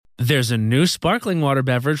There's a new sparkling water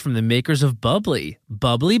beverage from the makers of Bubbly,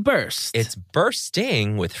 Bubbly Burst. It's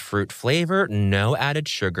bursting with fruit flavor, no added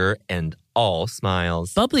sugar, and all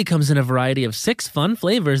smiles. Bubbly comes in a variety of 6 fun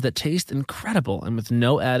flavors that taste incredible, and with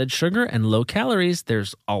no added sugar and low calories,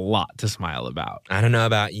 there's a lot to smile about. I don't know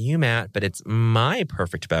about you, Matt, but it's my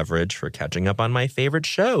perfect beverage for catching up on my favorite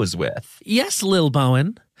shows with. Yes, Lil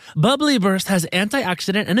Bowen. Bubbly Burst has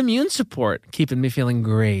antioxidant and immune support, keeping me feeling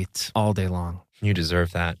great all day long. You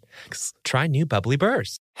deserve that. Try new Bubbly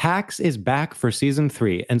Burst. Hacks is back for season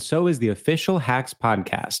 3, and so is the official Hacks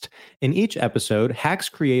podcast. In each episode, Hacks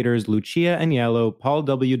creators Lucia Aniello, Paul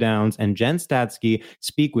W. Downs, and Jen Statsky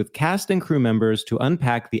speak with cast and crew members to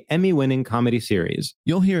unpack the Emmy-winning comedy series.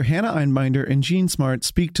 You'll hear Hannah Einbinder and Jean Smart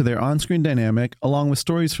speak to their on-screen dynamic, along with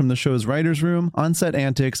stories from the show's writer's room, on-set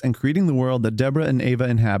antics, and creating the world that Deborah and Ava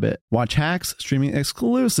inhabit. Watch Hacks, streaming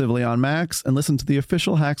exclusively on Max, and listen to the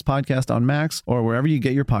official Hacks podcast on Max or wherever you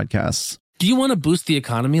get your podcasts. Do you want to boost the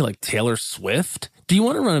economy like Taylor Swift? Do you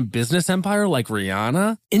want to run a business empire like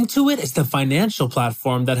Rihanna? Intuit is the financial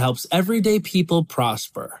platform that helps everyday people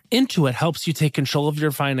prosper. Intuit helps you take control of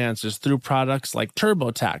your finances through products like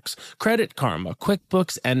TurboTax, Credit Karma,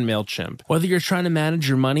 QuickBooks, and MailChimp. Whether you're trying to manage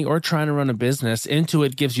your money or trying to run a business,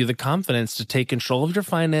 Intuit gives you the confidence to take control of your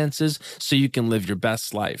finances so you can live your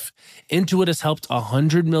best life. Intuit has helped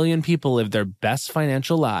 100 million people live their best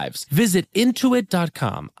financial lives. Visit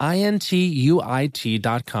Intuit.com, INTUIT.com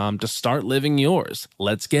to start living yours.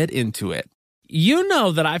 Let's get into it. You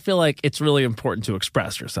know that I feel like it's really important to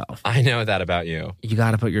express yourself. I know that about you. You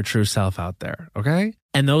got to put your true self out there, okay?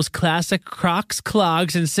 And those classic Crocs,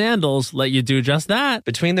 clogs, and sandals let you do just that.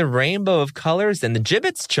 Between the rainbow of colors and the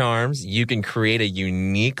Jibbitz charms, you can create a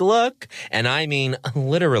unique look. And I mean,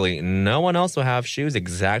 literally, no one else will have shoes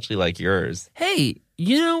exactly like yours. Hey,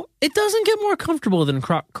 you know, it doesn't get more comfortable than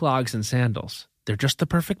clogs and sandals. They're just the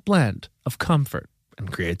perfect blend of comfort and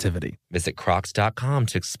creativity. Visit Crocs.com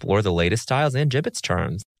to explore the latest styles and Jibbitz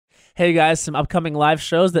charms. Hey guys, some upcoming live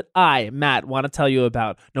shows that I, Matt, want to tell you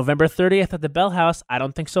about. November 30th at the Bell House, I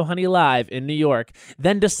Don't Think So Honey Live in New York.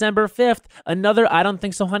 Then December 5th, another I Don't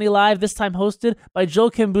Think So Honey Live, this time hosted by Joel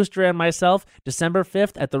Kim Booster and myself. December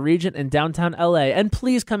 5th at the Regent in downtown LA. And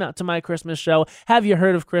please come out to my Christmas show, Have You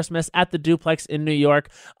Heard of Christmas, at the Duplex in New York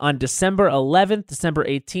on December 11th, December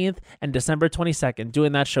 18th, and December 22nd.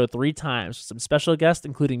 Doing that show 3 times with some special guests,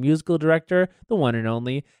 including musical director, the one and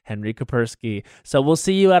only Henry Kapersky. So we'll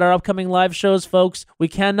see you at our upcoming live shows, folks. We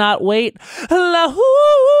cannot wait.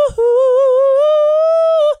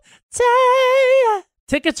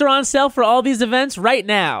 Tickets are on sale for all these events right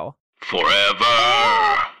now.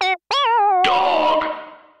 Forever Dog.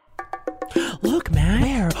 Look, man.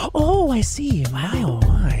 Where? Oh, I see. Wow. Oh,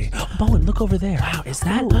 my. Bowen, look over there. Wow, is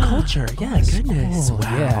that culture? Yes. my goodness. Oh,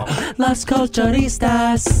 Wow. Yeah. Las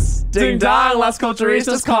Culturistas. Ding dong, Las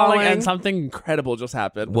Culturistas calling. And something incredible just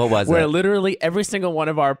happened. What was Where it? literally every single one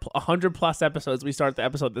of our 100 plus episodes, we start the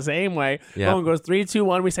episode the same way. Yeah. Bowen goes 3, 2,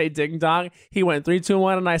 1. We say ding dong. He went 3, 2,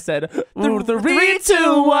 1, and I said 3,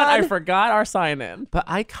 2, 1. I forgot our sign in. But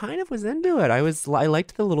I kind of was into it. I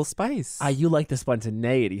liked the little spice. You like the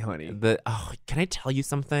spontaneity, honey. Can I tell you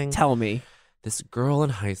something? Tell me. This girl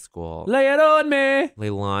in high school, Lay it on me.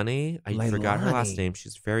 Leilani, I forgot her last name.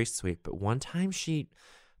 She's very sweet. But one time she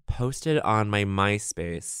posted on my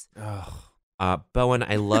MySpace, Bowen,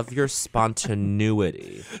 I love your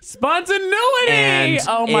spontaneity. Spontaneity! And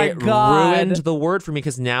oh my it God. ruined the word for me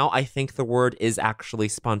because now I think the word is actually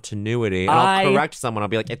spontaneity. And I'll correct someone. I'll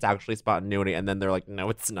be like, it's actually spontaneity. And then they're like,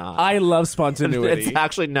 no, it's not. I love spontaneity. It's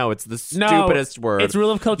actually, no, it's the stupidest word. It's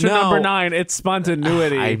rule of culture number 9. It's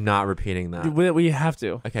spontaneity. I'm not repeating that. We have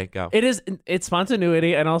to. Okay, go. It's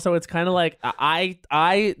spontaneity, and also it's kind of like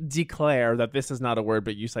I declare that this is not a word,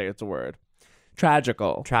 but you say it's a word.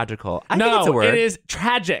 Tragical. I think it's a word. It is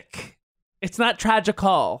tragic. It's not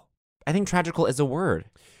tragical. I think tragical is a word.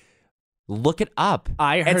 Look it up.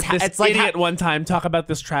 I heard this it's like idiot one time talk about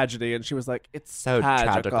this tragedy, and she was like, "It's so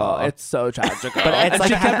tragical. tragical. It's so tragical." But it's and like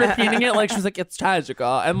she kept repeating it, like she was like, "It's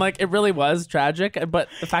tragical," and like it really was tragic. But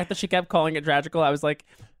the fact that she kept calling it tragical, I was like,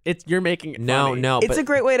 you're making it funny. No, It's but a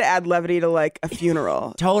great way to add levity to like a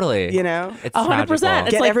funeral. totally. You know? It's 100%. tragical. It's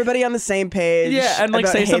Get like- everybody on the same page. Yeah, and, like,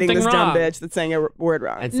 about say hating something this wrong. dumb bitch that's saying a word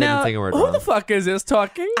wrong. And Now, saying a word who wrong. the fuck is this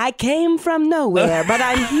talking? I came from nowhere, but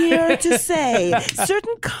I'm here to say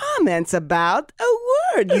certain comments about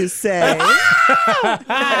a word you say.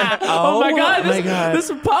 Oh my God! This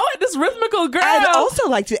poet, this rhythmical girl. I'd also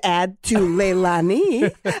like to add to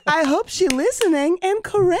Leilani. I hope she listening and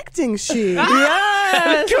correcting she.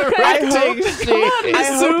 Yes,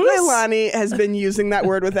 I hope Leilani has been using that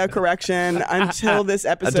word without correction until this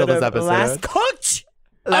episode Until this of episode. Last Coach.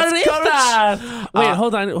 Let's Arita! Wait,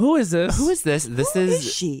 hold on. Who is this? Who is this? This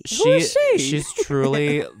is she? Who is she? She's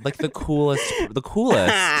truly like the coolest. One of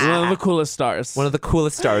the coolest stars. One of the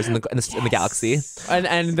coolest stars in the galaxy.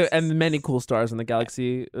 And the many cool stars in the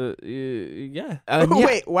galaxy. Yeah. Oh,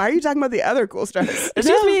 wait, why are you talking about the other cool stars?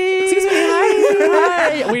 Excuse me.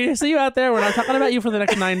 Hi. We see you out there. We're not talking about you for the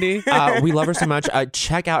next 90. We love her so much.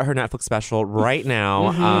 Check out her Netflix special right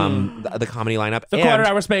now. The comedy lineup. The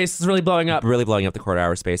quarter-hour space is really blowing up. Really blowing up the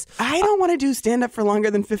quarter-hour space. I don't want to do stand-up for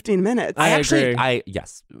longer than 15 minutes. I agree.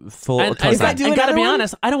 Yes, full. And close I that. gotta be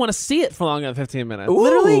honest, I don't want to see it for longer than 15 minutes.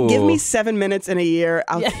 Literally, give Ooh. me 7 minutes in a year.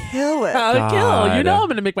 I'll kill it. I'll kill. You God. know I'm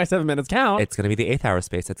gonna make my 7 minutes count. It's gonna be the 8th hour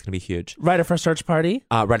space. It's gonna be huge. Writer for Search Party.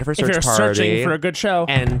 Writer for If Search you're Party. searching for a good show.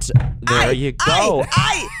 And there you go.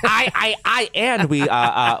 And we,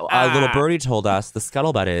 a little birdie told us the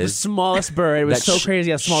scuttlebutt The is. smallest bird. It was That so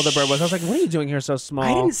crazy how small the bird was. I was like, what are you doing here so small?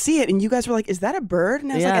 I didn't see it, and you guys were like, "Is that a bird?"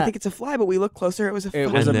 And I was like, Yeah. "I think it's a fly," but we looked closer. It was a fly.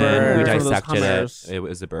 It was and a then bird. we One of those dissected hummers. it. It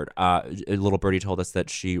was a bird. A little birdie told us that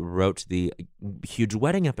she wrote the huge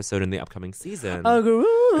wedding episode in the upcoming season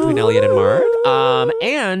between Elliot and Mark.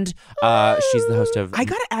 And she's the host of. I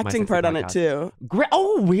got an My acting Sexy part on it Podcast. too.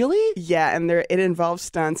 Oh, really? Yeah, and it involves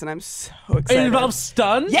stunts, and I'm so It excited. involves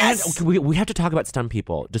stunts? Yes! And we have to talk about stunt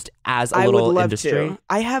people just as a I little would love industry. to.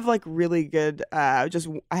 I have like really good. I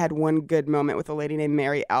had one good moment with a lady named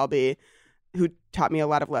Mary Albee, who taught me a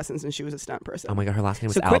lot of lessons, and she was a stunt person. Oh my god, her last name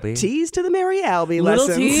was So quick Albee. tease to the Mary Albee Little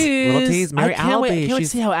lessons. tease. Little tease, Mary I can't wait. I Albee. can't wait to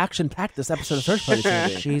She's- see how action-packed this episode of Search Party is going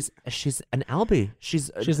to be. She's an Albee. She's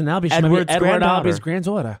an Albee. She Edward's might be Edward granddaughter. Albee's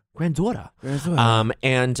granddaughter. Granddaughter. Granddaughter.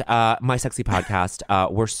 And My Sexy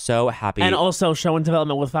Podcast. We're so happy. And also show in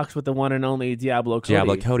development with Fox with the one and only Diablo Cody.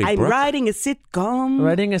 Diablo Cody. I'm Brooke. writing a sitcom.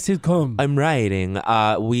 Writing a sitcom. I'm writing.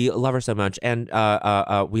 We love her so much, and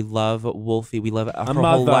we love Wolfie. We love her whole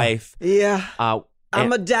mother. life. Yeah. I'm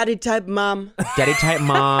and- a daddy type mom. Daddy type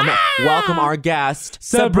mom. Welcome our guest,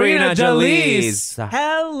 Sabrina Jalise.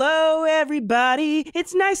 Hello, everybody.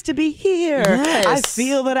 It's nice to be here. Yes. I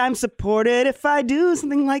feel that I'm supported if I do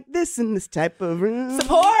something like this in this type of room.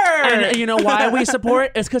 And you know why we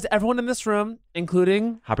support? It's because everyone in this room,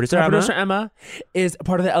 including Hot producer our Emma. producer Emma, is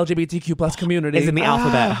part of the LGBTQ plus community. Is in the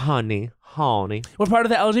alphabet, honey. We're part of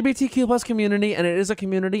the LGBTQ plus community, and it is a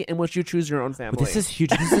community in which you choose your own family. This is huge.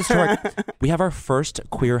 This is historic. We have our first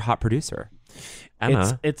queer hot producer,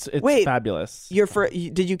 Emma. It's Wait, fabulous.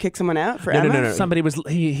 Did you kick someone out for No, no, Emma? no, no. Somebody was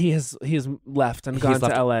he has left and gone He's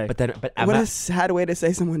left, to LA. But Emma, What a sad way to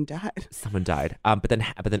say someone died. someone died. But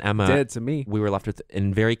then Emma Did to me. We were left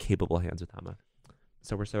in very capable hands with Emma.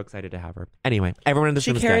 So we're so excited to have her. Anyway, everyone in this She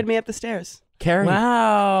room is carried gay. me up the stairs. Carrie.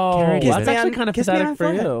 Wow, Carrie did that's it. actually kind of Kiss me on pathetic the for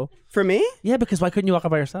forehead. you. For me? Yeah, because why couldn't you walk up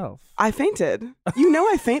by yourself? I fainted. You know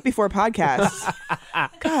I faint before podcasts.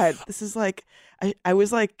 God, this is like, I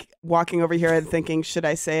was like walking over here and thinking, should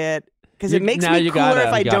I say it? Because it makes now me you cooler gotta.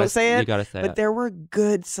 if I You gotta- don't say it. you gotta say but it. there were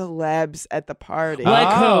good celebs at the party.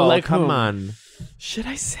 Like who? Like come whom? on. Should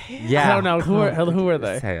I say it? Yeah. I don't know. Who are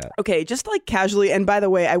they? Say it. Okay, just like casually. And by the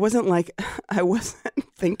way, I wasn't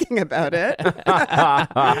thinking about it.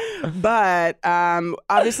 But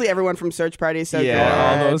obviously everyone from Search Party, so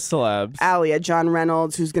Yeah, good. all those celebs. Alia, John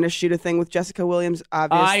Reynolds, who's going to shoot a thing with Jessica Williams,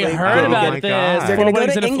 obviously. I heard Oh about my this. God. They're Four going to go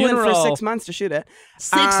weddings to and a England for funeral. 6 months to shoot it.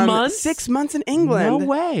 6 months? 6 months in England. No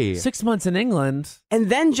way. 6 months in England. And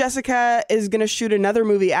then Jessica is going to shoot another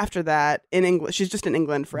movie after that in England. She's just in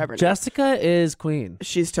England forever now. Jessica is queen.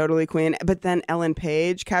 She's totally queen. But then Ellen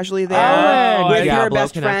Page casually there Oh, with yeah, her Blow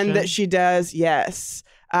best friend connection. that she does. Yes.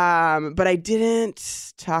 But I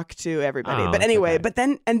didn't talk to everybody. Oh, but that's anyway, okay.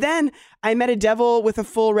 then I met a devil with a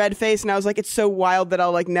full red face, and I was like, it's so wild that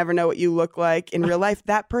I'll like never know what you look like in real life.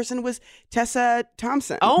 That person was Tessa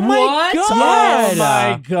Thompson. Oh my What? God. Oh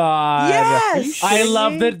my god! Yes. I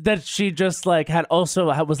love that she just like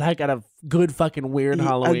was like at a good fucking weird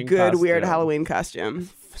Halloween. a good weird costume. Halloween costume.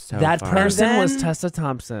 So That fun. person And was then- Tessa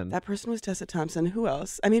Thompson. That person was Tessa Thompson. Who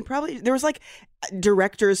else? I mean, probably there was like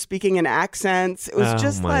directors speaking in accents. It was Oh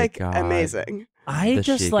just my like God. amazing. I The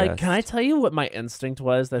just like, chicest. can I tell you what my instinct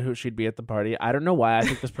was that who she'd be at the party? I don't know why I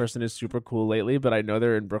think this person is super cool lately, but I know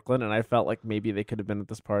they're in Brooklyn, and I felt like maybe they could have been at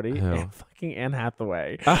this party. Who? And fucking Anne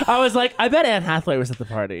Hathaway. I was like, I bet Anne Hathaway was at the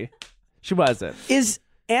party. She wasn't. Is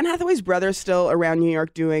Anne Hathaway's brother still around New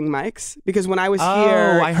York doing mics? Because when I was Oh,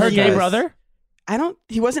 here, I heard Her gay this. brother?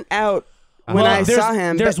 he wasn't out when Well, I there's- saw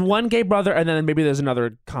him. There's but one gay brother, and then maybe there's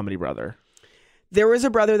another comedy brother. there was a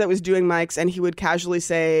brother that was doing mics, and he would casually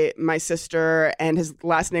say my sister, and his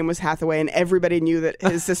last name was Hathaway, and everybody knew that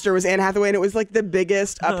his sister was Anne Hathaway, and it was like the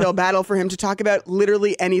biggest uphill battle for him to talk about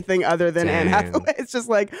literally anything other than Anne Dang. Hathaway. It's just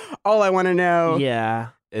like all I want to know. Yeah.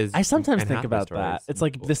 is. I sometimes Anne think Hathaway about stories. that. It's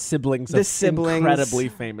like the siblings The of siblings. incredibly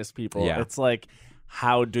famous people. Yeah. It's like,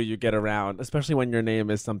 how do you get around, especially when your name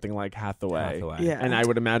is something like Hathaway? Yeah. And I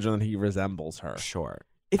would imagine that he resembles her. Sure.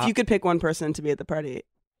 If you could pick one person to be at the party,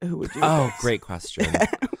 who would you? Oh, pick? great question.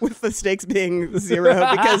 With the stakes being 0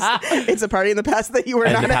 because it's a party in the past that you were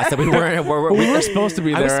In not the past at. that we weren't. We were supposed to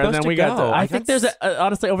be I was there, and supposed then to we got go. to. I think That's- there's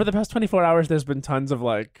honestly over the past 24 hours, there's been tons of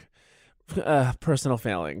like personal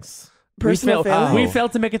failings. Personal failings? We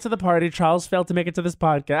failed to make it to the party. Charles failed to make it to this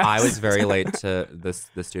podcast. I was very late to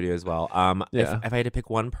the studio as well. Yeah. If I had to pick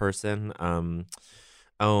one person,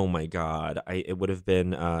 oh my god, it would have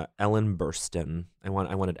been Ellen Burstyn. I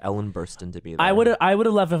wanted Ellen Burstyn to be there. I would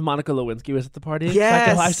have loved if Monica Lewinsky was at the party.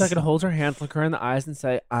 Yes. So I could hold her hand, look her in the eyes, and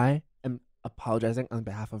say, "I am apologizing on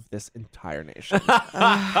behalf of this entire nation."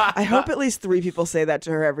 I hope at least 3 people say that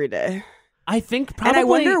to her every day. I think probably. And I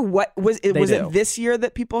wonder what was it? They Was do. it this year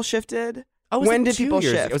that people shifted? Oh, it was when like did 2 people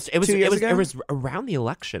years shift? ago. It 2 years ago? was around the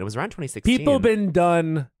election. It was around 2016. People been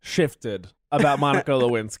done shifted about Monica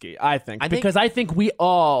Lewinsky. I think because I think we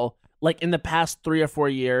all like in the past 3 or 4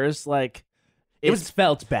 years like it was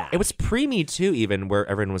felt bad. It was pre-Me Too, even where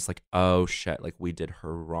everyone was like, "Oh shit, like we did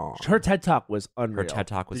her wrong." her TED Talk was unreal. Her TED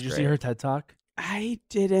Talk was Did you great. see her TED Talk? I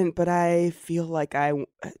didn't, but I feel like I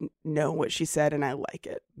know what she said and I like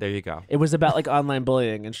it. There you go. It was about like online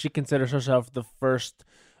bullying, and she considers herself the first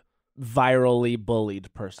virally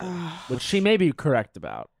bullied person, which she may be correct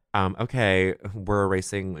about. Okay, we're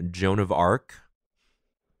erasing Joan of Arc.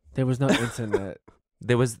 There was no internet.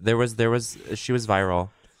 She was viral.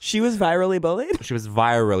 She was virally bullied? She was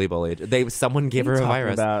virally bullied. Someone gave her a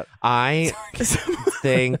virus. About? I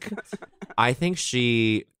think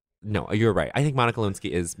she. No, you're right. I think Monica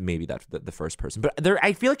Lewinsky is maybe the first person, but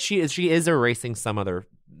I feel like she is erasing some other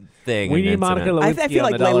thing. We an need incident. Monica Lewinsky. I feel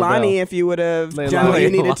on like the dollar Leilani, bill. if you would have done what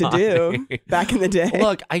you needed to do back in the day.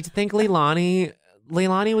 Look, I think Leilani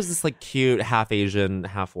was this like cute, half Asian,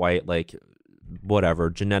 half white, like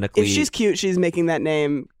whatever, genetically. If she's cute, she's making that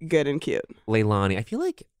name good and cute. Leilani. I feel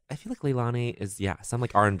like Leilani is some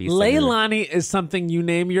like R&B singer. Leilani is something you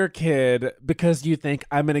name your kid because you think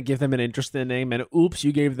I'm going to give them an interesting name, and oops,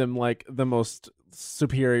 you gave them like the most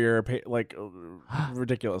superior, like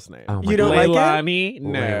ridiculous name. Oh my You don't God. like it? Leilani?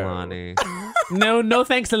 No. Leilani. No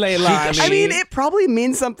thanks to Leilani. I mean, it probably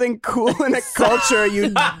means something cool in a culture, you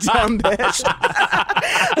dumb bitch.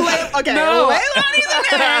 No.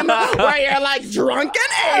 Leilani's a name where you're like drunken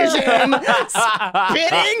Asian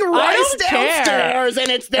spitting rice don't care. downstairs, and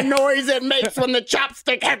it's the noise it makes when the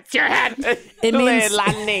chopstick hits your head. It means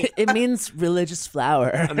it means religious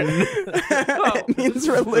flower. It means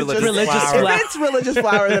religious Religious If flower. it's religious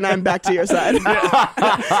flower, then I'm back to your side.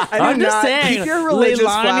 I do I'm just not saying, keep your religious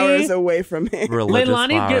Leilani- flowers away from me. Religious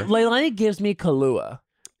flower. Leilani gives me Kahlua.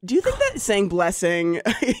 Do you think that saying blessing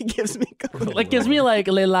gives me Like gives me like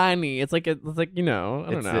Leilani. It's like you know,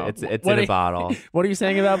 I don't know. It's What in are a you- bottle. What are you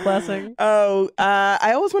saying about blessing? Oh,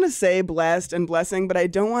 I always want to say blessed and blessing, but I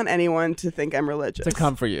don't want anyone to think I'm religious. To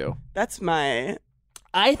come for you. That's my.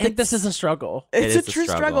 I think this is a struggle. It's is a a true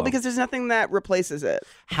struggle struggle. because there's nothing that replaces it.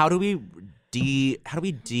 How do we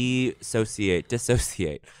dissociate?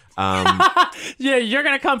 Yeah, you're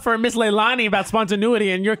gonna come for Miss Leilani about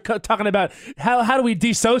spontaneity, and you're talking about how do we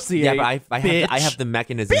dissociate? Yeah, but I have the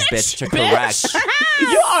mechanism, bitch, to correct.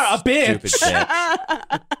 You are a bitch. Stupid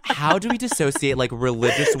bitch. How do we dissociate like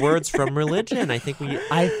religious words from religion? I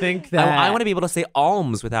think that I want to be able to say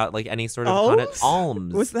alms without like any sort of Alms?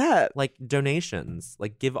 alms. What's that? Like donations,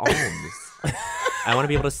 like give alms. I want to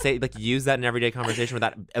be able to say like use that in everyday conversation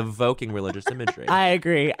without evoking religious imagery. I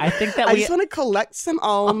agree. I think that I we. just want to collect some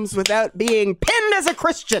alms without being pinned as a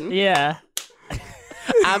Christian. Yeah.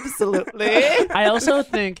 Absolutely. I also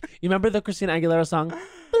think you remember the Christina Aguilera song,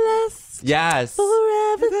 "Blessed Yes. for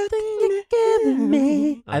everything you've given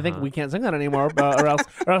me." I think we can't sing that anymore, or else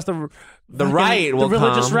the right will the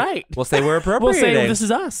religious come. right. We'll say we're We'll appropriating. say this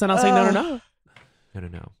is us, and I'll say no.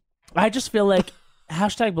 No. I just feel like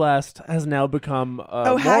 #blessed has now become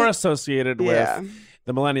more associated Yeah. with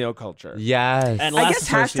the millennial culture. Yes. And I less guess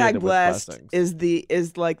associated with #blessed blessings.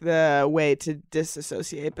 is like the way to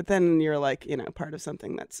disassociate, but then you're like, part of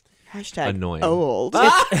something that's Annoying. old.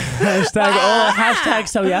 Hashtag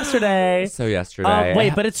so yesterday. So yesterday.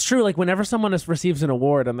 Wait, but it's true. Like whenever someone receives an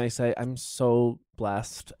award and they say, "I'm so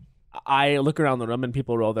blessed," I look around the room and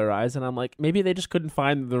people roll their eyes, and I'm like, maybe they just couldn't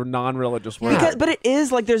find the non-religious word. But it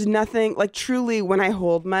is like there's nothing like truly when I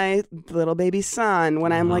hold my little baby son,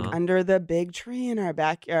 when I'm like under the big tree in our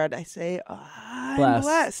backyard, I say, I'm Blessed.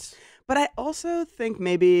 blessed. But I also think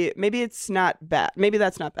maybe it's not bad. Maybe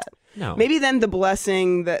that's not bad. No. Maybe then the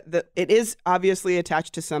blessing that it is obviously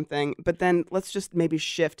attached to something, but then let's just maybe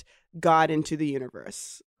shift God into the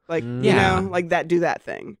universe. Like, you know, like do that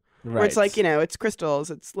thing. Where it's like, you know, it's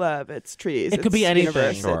crystals, it's love, it's trees. It could be anything.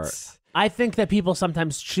 Universe, Sure. it's- I think that people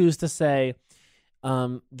sometimes choose to say,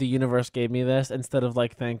 the universe gave me this instead of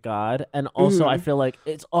like, thank God. And also, I feel like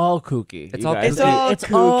it's all kooky. It's you all guys. kooky.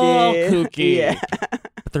 It's all kooky. Yeah.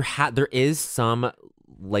 But there is some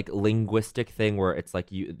like linguistic thing where it's like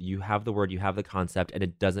you have the word, you have the concept, and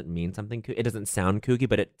it doesn't mean something. It doesn't sound kooky,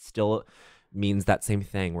 but it still means that same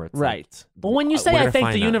thing. Where it's Right. Like, But when you say where I to thank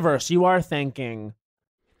find the that? universe, you are thanking,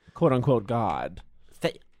 quote unquote, God.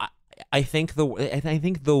 I think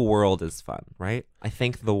the world is fun, right? I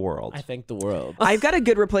think the world. I thank the world. I've got a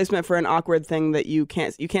good replacement for an awkward thing that you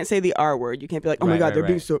can't say the R word. You can't be like, oh my Right, God, right, they're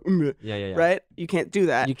being right. so Yeah. right. You can't do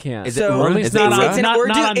that. You can't. Is it So Ur- at least is it not Ur- on- it's an not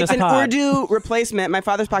Urdu. on this It's an pod. Urdu replacement. My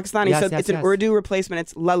father's Pakistani, Yes, so yes, it's an yes. Urdu replacement.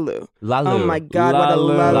 It's lalu. Lalu. Oh my God, what a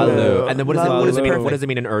Lalu. lalu. Lalu. And then what does it mean? Lalu. What does it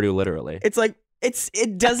mean in Urdu, literally? It's like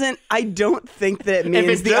it doesn't. I don't think that it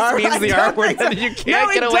means it the just R. means I the don't R word, think so. then you can't No,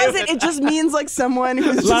 get it away doesn't. with It just means like someone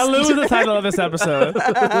who's just Lalu is the title of this episode.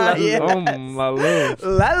 Yes. Lalu.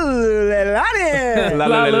 Lalulelani.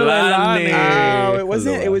 Lalulelani. Oh, it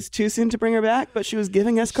wasn't. Kahlua. It was too soon to bring her back, but she was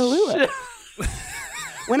giving us Kahlua.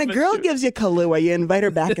 When a girl gives you Kahlua, you invite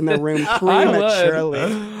her back in the room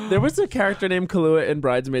prematurely. There was a character named Kahlua in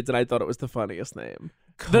Bridesmaids, and I thought it was the funniest name.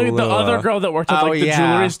 The other girl that worked at like the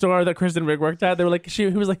jewelry store that Kristen Wiig worked at, they were like, he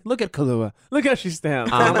was like, look at Kahlua, look how she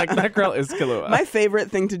stands. I'm like, that girl is Kahlua. My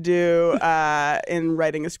favorite thing to do in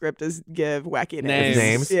writing a script is give wacky names.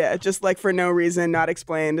 Names? Yeah, just like for no reason, not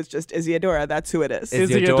explained. It's just Isiodora. That's who it is.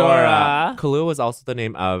 Isiodora. Kahlua was also the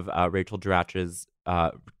name of Rachel Dratch's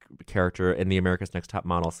character in the America's Next Top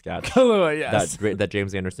Model sketch. Kahlua, yes. That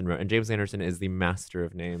James Anderson wrote. And James Anderson is the master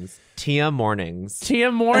of names. Tia Mornings.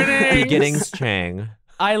 Tia Mornings. Beginnings Chang.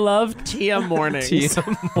 I love Tia Mornings. Tia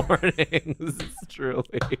Mornings. Truly.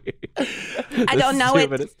 I don't know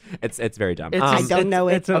it. It's very dumb. I don't know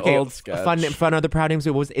it. It's an Okay, old sketch. fun other proud names.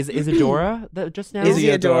 It was Isadora that just now?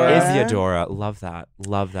 Isiodora. Isiodora.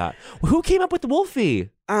 Love that. Who came up with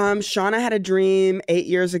Wolfie? Shauna had a dream 8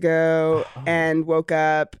 years ago and woke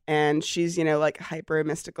up, and she's, like hyper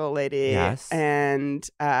mystical lady. Yes. And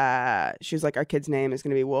she was like, our kid's name is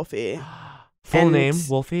going to be Wolfie. Full And- name,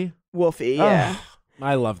 Wolfie? Wolfie, yeah.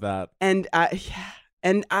 I love that. And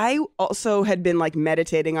and I also had been like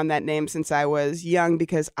meditating on that name since I was young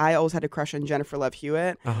because I always had a crush on Jennifer Love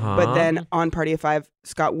Hewitt. Uh-huh. But then on Party of Five,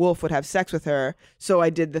 Scott Wolf would have sex with her. So I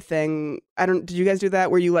did the thing. Did you guys do that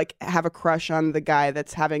where you like have a crush on the guy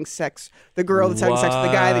that's having sex, the girl that's having sex with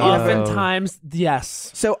the guy that you have? Oftentimes, yes.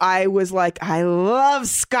 So I was like, I love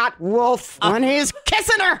Scott Wolf when he's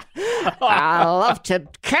kissing her. I love to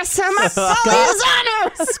kiss him. He's on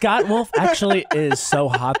her. Scott Wolf actually is so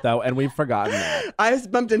hot, though, and we've forgotten that. I just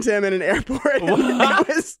bumped into him in an airport. And it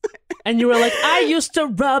was, And you were like, I used to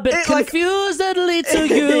rub it like- confusedly to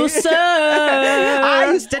you, sir.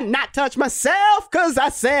 I used to not touch myself because I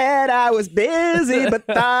said I was busy, but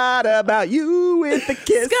thought about you with the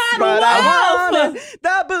kiss. Scott but I Wolf! wanted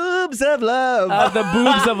the boobs of love. The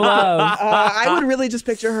boobs of love. I would really just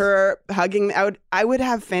picture her hugging. I would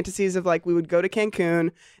have fantasies of like we would go to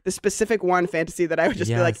Cancun. The specific one fantasy that I would just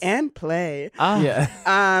be like, Yes. and play. Yeah.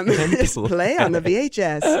 Just play on the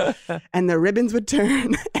VHS, and the ribbons would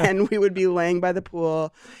turn, and we would be laying by the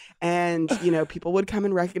pool. And, people would come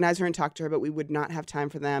and recognize her and talk to her, but we would not have time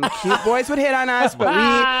for them. Cute boys would hit on us, but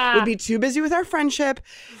we would be too busy with our friendship.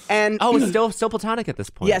 And Oh, it's still platonic at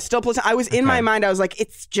this point. yeah, still platonic. I was in my mind. I was like,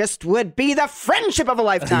 it's just would be the friendship of a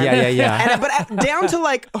lifetime. Yeah. But down to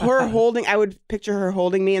like her holding, I would picture her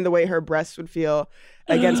holding me and the way her breasts would feel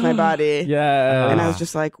against my body. Yeah. And I was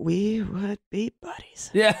just like, we would be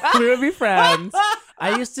buddies. Yeah, we would be friends.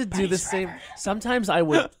 I used to do the same. Sometimes I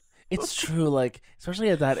would. It's true, like,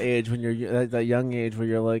 especially at that age when you're at that young age where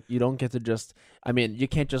you're like, you don't get to just, you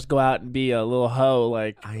can't just go out and be a little hoe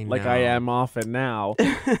like I know. am often now.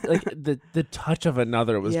 Like the touch of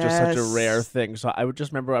another was just such a Yes. rare thing. So I would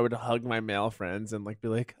just remember I would hug my male friends and like be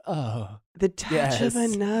like, oh, The touch Yes. of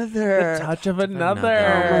another. the touch of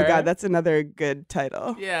another. Oh my God, that's another good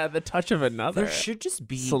title. Yeah, the touch of another. There should just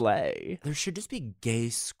be Slay. There should just be gay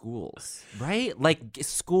schools, right? Like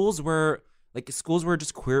schools where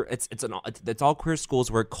just queer. It's all queer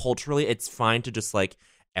schools where culturally it's fine to just like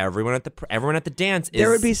everyone at the dance is. There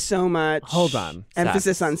would be so much Hold on.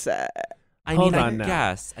 emphasis on sex. I Hold mean, on now. I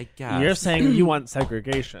guess. You're saying you want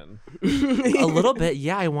segregation. a little bit,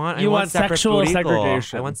 yeah. I want separate sexual but equal.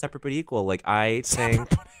 segregation. I want separate but equal. Like I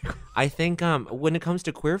think when it comes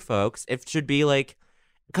to queer folks, it should be like,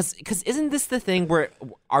 because isn't this the thing where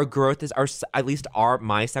our growth is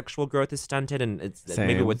my sexual growth is stunted, and it's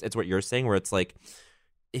maybe it's what you're saying, where it's like,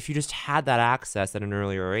 if you just had that access at an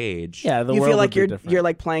earlier age, Yeah, the You world feel like would be different. you're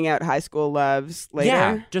like playing out high school loves later.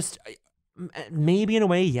 yeah, just maybe in a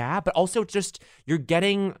way, yeah, but also just you're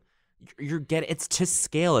getting it's to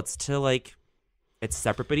scale, it's to like. It's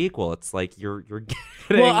separate but equal. It's like you're getting.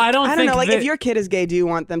 Well, I don't I don't think know. Like, that- if your kid is gay, do you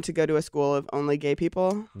want them to go to a school of only gay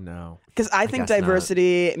people? No. Because I think guess not.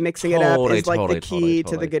 diversity, mixing it up, Totally, is like totally, the key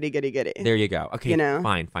totally. to the goody. There you go. Okay, You know?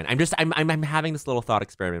 fine. I'm having this little thought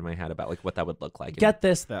experiment in my head about like what that would look like. Get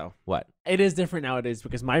this though. What? It is different nowadays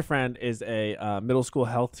because my friend is a middle school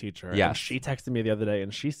health teacher. And Yes. she texted me the other day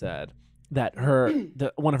and she said that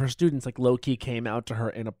one of her students like low key came out to her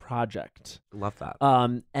in a project. Love that.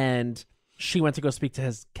 And she went to go speak to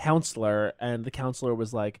his counselor, and the counselor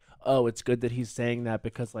was like, "Oh, it's good that he's saying that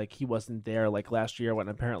because like he wasn't there like last year when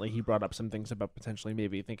apparently he brought up some things about potentially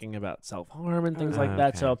maybe thinking about self-harm and things like that."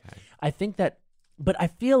 Okay, So okay. I think that, but I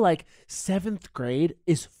feel like 7th grade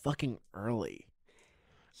is fucking early.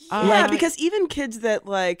 Yeah, because even kids that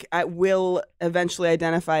like I will eventually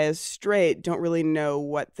identify as straight don't really know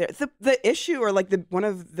what the issue, or like one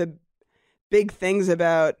of the big things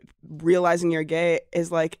about realizing you're gay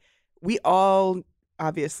is like, we all,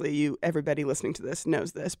 obviously everybody listening to this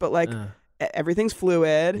knows this, but like everything's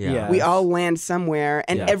fluid. Yeah. We all land somewhere,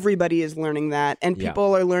 and Yeah. everybody is learning that, and Yeah.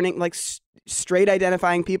 people are learning, like straight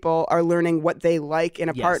identifying people are learning what they like in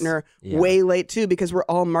a Yes. partner Yeah. way late too, because we're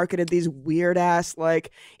all marketed these weird ass like,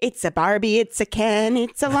 it's a Barbie, it's a Ken,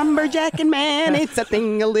 it's a lumberjack and man, it's a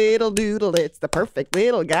thing a little doodle, it's the perfect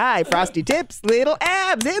little guy, frosty tips, little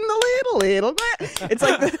abs in the little it's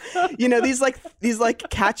like these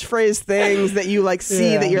catchphrase things that you like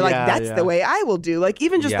see that you're like, that's the way I will do. Like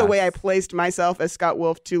even just the way I Yes. placed myself as Scott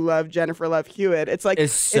Wolf to love Jennifer Love Hewitt, it's like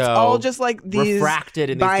Is it's all so just like these refracted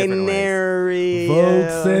in these different ways. binary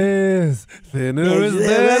says thinner is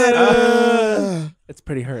better. It's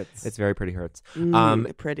pretty hurts. It's very pretty hurts.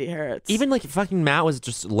 it pretty hurts. Even like fucking Matt was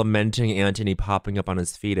just lamenting Anthony popping up on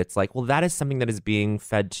his feed. It's like, well, that is something that is being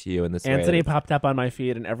fed to you in this way. Anthony popped up on my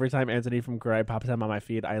feed, and every time Anthony from Grey pops up on my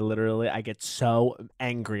feed, I get so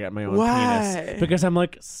angry at my own Why? penis because I'm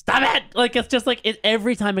like, stop it! Like it's just like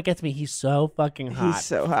every time it gets me, he's so fucking hot. he's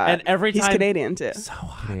so hot, and every time he's Canadian too. so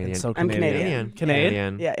hot, Canadian. and so I'm Canadian.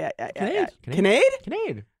 Canadian. Canadian. Yeah. Canadian.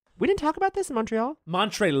 Canadian? We didn't talk about this in Montreal.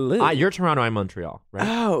 Montreal. You're Toronto, I'm Montreal, right?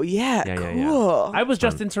 Oh yeah, Yeah, yeah, cool. I was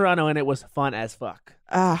just in Toronto, and it was fun as fuck.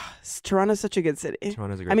 Toronto's such a good city.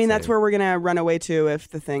 Toronto's a great I mean, that's city. where we're gonna run away to if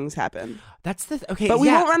the things happen. That's the okay. But we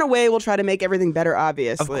yeah. won't run away. We'll try to make everything better,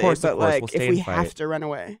 obviously. Of course, but like, we'll if stay we and fight. have to run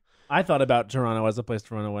away, I thought about Toronto as a place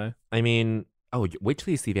to run away. I mean, wait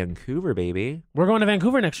till you see Vancouver, baby. We're going to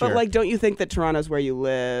Vancouver next but year. like, don't you think that Toronto's where you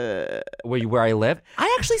live? Where I live,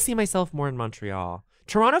 I actually see myself more in Montreal.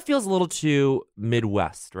 Toronto feels a little too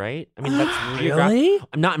Midwest, right? I mean, that's Really?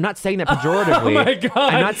 I'm not saying that pejoratively. Oh my God.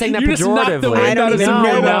 I'm not saying that You just knocked the pejoratively. wind I don't out of even No,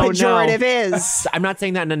 know no, what pejorative is. I'm not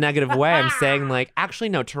saying that in a negative way. I'm saying like, actually,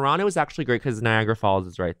 no. Toronto is actually great because Niagara Falls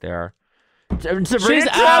is right there. She's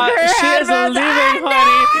out. She is leaving,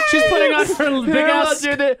 honey. She's putting on her big ass.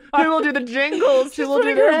 Who will do the jingles? She's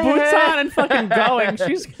putting her boots on and fucking going.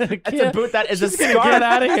 She's gonna It's get, a boot that is a she's gonna scarf. get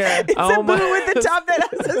out of here. It's a boot with the top that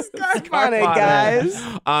has a scarf on it,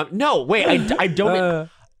 guys. No, wait. I don't.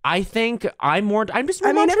 I think I'm just.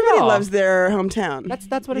 I mean, everybody Montreal. loves their hometown.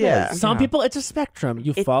 That's what it is. Yeah. Some people, it's a spectrum.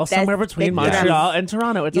 You It- fall somewhere that's between spectrum. Montreal and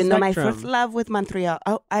Toronto. It's You a know, my spectrum. first love with Montreal.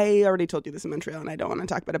 Oh, I already told you this in Montreal, and I don't want to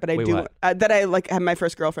talk about it, but I Wait, do. what? That I like. Had my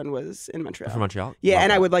first girlfriend was in Montreal. From Montreal. Yeah, Love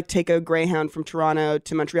and I that. would like take a Greyhound from Toronto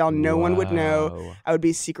to Montreal. No one would know. Whoa. I would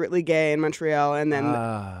be secretly gay in Montreal, and then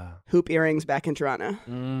Ah. hoop earrings back in Toronto.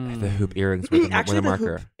 The hoop earrings were the, Actually, were the the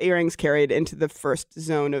marker. hoop earrings carried into the first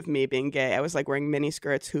zone of me being gay. I was like wearing mini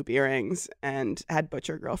skirts, hoop earrings, and had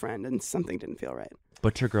butcher girlfriend, and something didn't feel right.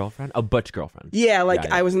 Butcher girlfriend? Oh, butch girlfriend. Yeah, like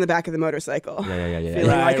Yeah. I was in the back of the motorcycle. Yeah. Feeling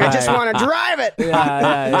Right, like I just right. want to drive it.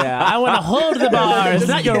 Yeah. I want to hold the bars,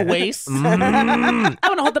 not your waist. I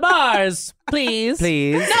want to hold the bars, please.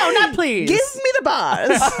 Please. No, not please. Give me the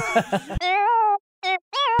bars.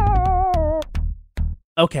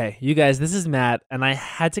 Okay, you guys, this is Matt, and I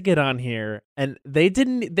had to get on here, and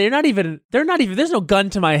they're not even, there's no gun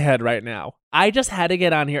to my head right now. I just had to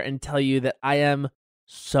get on here and tell you that I am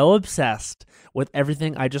so obsessed with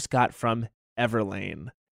everything I just got from Everlane.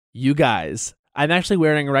 You guys, I'm actually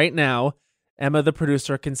wearing right now, Emma, the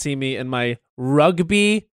producer, can see me in my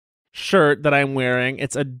rugby shirt that I'm wearing.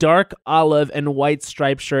 It's a dark olive and white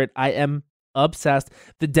striped shirt. I am obsessed.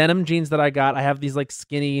 The denim jeans that I got, I have these like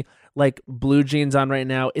skinny like blue jeans on right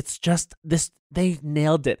now. It's just this, they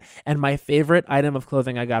nailed it. And my favorite item of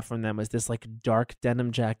clothing I got from them was this like dark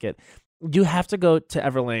denim jacket. You have to go to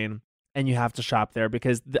Everlane and you have to shop there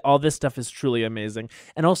because all this stuff is truly amazing.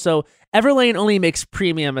 And also, Everlane only makes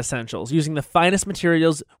premium essentials using the finest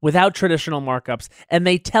materials without traditional markups, and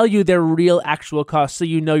they tell you their real actual costs so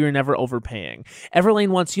you know you're never overpaying. Everlane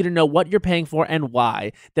wants you to know what you're paying for and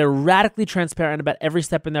why. They're radically transparent about every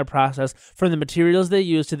step in their process, from the materials they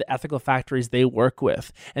use to the ethical factories they work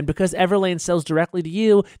with. And because Everlane sells directly to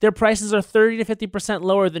you, their prices are 30 to 50%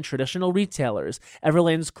 lower than traditional retailers.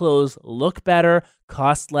 Everlane's clothes look better,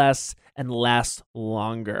 cost less, and last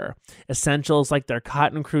longer. Essentials like their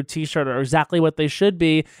Cotton Crew t-shirt are exactly what they should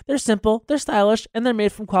be. They're simple, they're stylish, and they're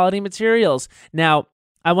made from quality materials. Now,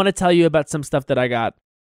 I want to tell you about some stuff that I got.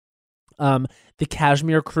 The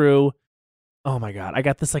Cashmere Crew. Oh my God. I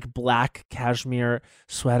got this like black cashmere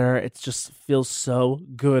sweater. It just feels so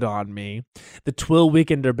good on me. The Twill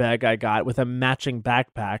Weekender bag I got with a matching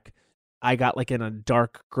backpack. I got like in a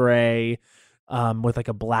dark gray, with like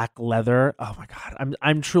a black leather. Oh my God.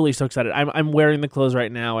 I'm truly so excited. I'm wearing the clothes right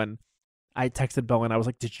now, and I texted Bowen. I was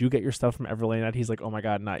like, did you get your stuff from Everlane yet? He's like, oh my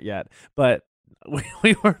God, not yet. But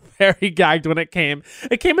we were very gagged when it came.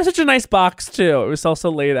 It came in such a nice box too. It was also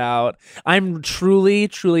laid out. I'm truly,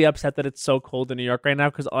 truly upset that it's so cold in New York right now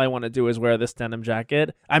because all I want to do is wear this denim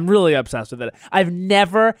jacket. I'm really obsessed with it. I've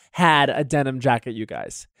never had a denim jacket, you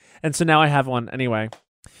guys. And so now I have one anyway.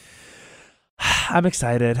 I'm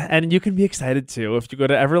excited, and you can be excited too if you go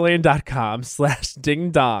to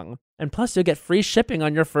everlane.com/ding-dong. And plus, you'll get free shipping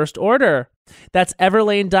on your first order. That's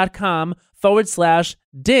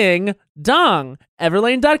everlane.com/ding-dong.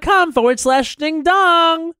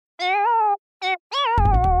 Everlane.com/ding-dong.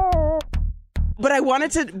 But I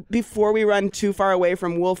wanted to, before we run too far away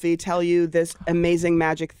from Wolfie, tell you this amazing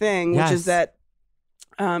magic thing, which is that,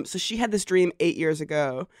 so she had this dream 8 years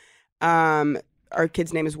ago. Our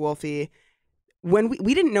kid's name is Wolfie. When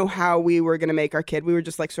we didn't know how we were going to make our kid, we were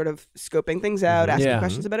just like sort of scoping things out, asking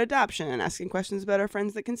questions about adoption, asking questions about our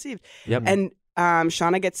friends that conceived. Yep. And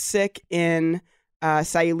Shauna gets sick in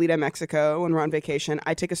Sayulita, Mexico when we're on vacation.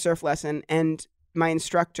 I take a surf lesson, and my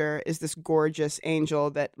instructor is this gorgeous angel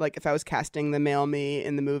that, like, if I was casting the male me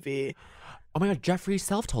in the movie. Oh my God, Jeffrey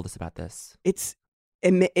Self told us about this. It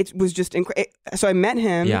was just incredible. So I met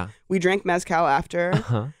him. Yeah. We drank mezcal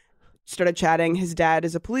after. Started chatting. His dad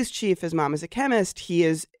is a police chief. His mom is a chemist. He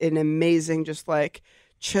is an amazing, just like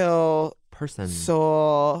chill person.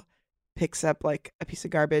 Soul. Picks up like a piece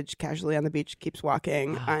of garbage casually on the beach, keeps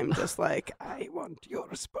walking. I'm just like, I want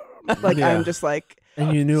your sperm. Like, I'm just like.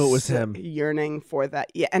 And you knew it was him. Yearning for that.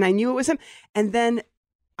 Yeah. And I knew it was him. And then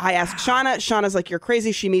I asked Shauna. Shauna's like, you're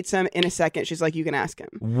crazy. She meets him in a second. She's like, you can ask him.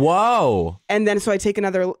 Whoa. And then so I take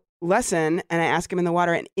another lesson and I ask him in the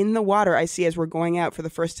water, and in the water I see, as we're going out for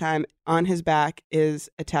the first time, on his back is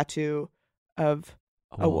a tattoo of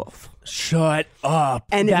a wolf. Shut up.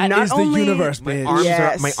 And that not is the only- universe, My bitch. arms,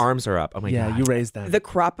 Yes. my arms are up. Oh my Yeah, God. you raised them. The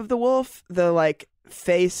crop of the wolf, the like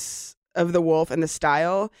face of the wolf, and the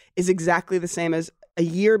style is exactly the same as a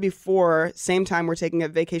year before. Same time, we're taking a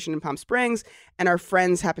vacation in Palm Springs, and our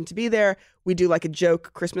friends happen to be there. We do like a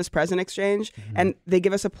joke Christmas present exchange, and they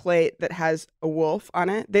give us a plate that has a wolf on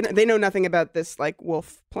it. They know nothing about this like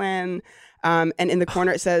wolf plan. And in the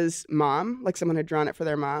corner it says "mom," like someone had drawn it for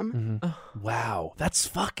their mom. Wow, that's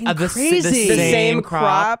fucking the crazy. The Same same crop?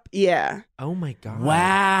 crop, yeah. Oh my God.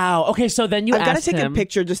 Wow. Okay, so then you I've got to asked take him. a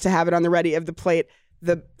picture just to have it on the ready of the plate,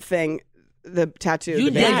 the thing, the tattoo. You,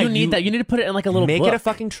 the yeah, bag. you need that. You need to put it in like a little Make book. it a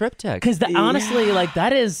fucking triptych. Because honestly, like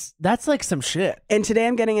that's like some shit. And today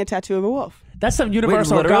I'm getting a tattoo of a wolf. That's some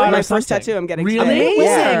universal literally? god or My first something. tattoo I'm getting Really? today.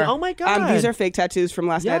 Where? Yeah. Oh my God. These are fake tattoos from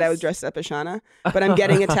last night. I was dressed up as Shauna. But I'm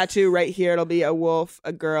getting a tattoo right here. It'll be a wolf,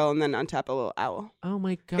 a girl, and then on top a little owl. Oh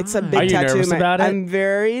my God. It's a Are big you tattoo. nervous about it? I'm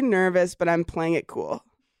very nervous, but I'm playing it cool.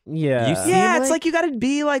 Yeah. You see- Yeah, Seem it's like- like you got to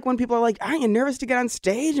be like when people are like, aren't you nervous to get on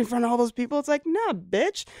stage in front of all those people? It's like, nah,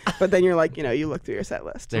 bitch. But then you're like, you look through your set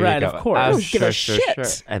list. There you Right, go. of course. I don't give a sure.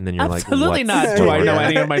 shit. And then you're Absolutely like, not. what's Do I know going on?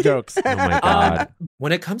 any of my jokes? Oh my God.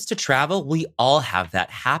 When it comes to travel, we all have that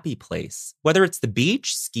happy place. Whether it's the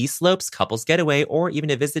beach, ski slopes, couples getaway, or even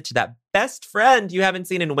a visit to that best friend you haven't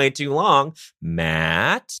seen in way too long,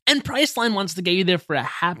 Matt. And Priceline wants to get you there for a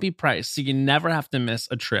happy price so you never have to miss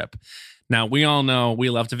a trip. Now, we all know we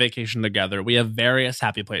love to vacation together. We have various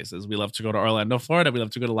happy places. We love to go to Orlando, Florida. We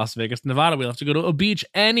love to go to Las Vegas, Nevada. We love to go to a beach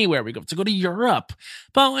anywhere. We love to go to Europe.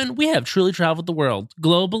 But when we have truly traveled the world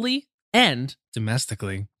globally and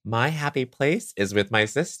domestically. My happy place is with my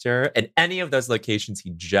sister in any of those locations he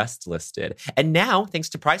just listed. And now, thanks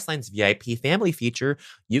to Priceline's VIP family feature,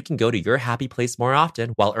 you can go to your happy place more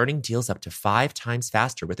often while earning deals up to 5 times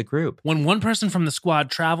faster with a group. When one person from the squad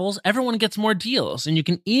travels, everyone gets more deals, and you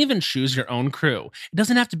can even choose your own crew. It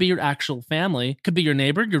doesn't have to be your actual family. It could be your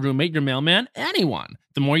neighbor, your roommate, your mailman, anyone.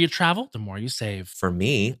 The more you travel, the more you save. For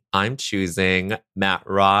me, I'm choosing Matt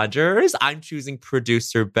Rogers. I'm choosing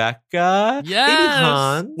producer Becca. Yes! Maybe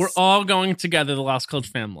Hans. We're all going together, the Lost Coach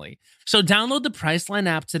family. So download the Priceline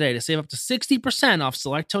app today to save up to 60% off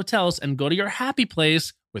select hotels and go to your happy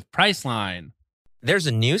place with Priceline. There's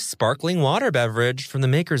a new sparkling water beverage from the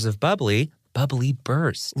makers of Bubbly, Bubbly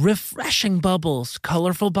Burst. Refreshing bubbles,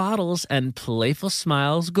 colorful bottles, and playful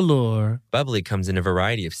smiles galore. Bubbly comes in a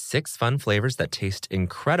variety of 6 fun flavors that taste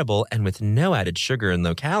incredible, and with no added sugar and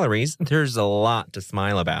low calories, there's a lot to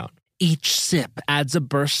smile about. Each sip adds a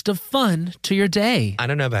burst of fun to your day. I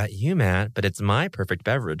don't know about you, Matt, but it's my perfect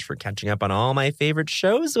beverage for catching up on all my favorite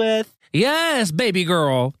shows with. Yes, baby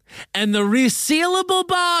girl. And the resealable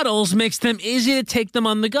bottles makes them easy to take them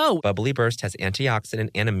on the go. Bubbly Burst has antioxidant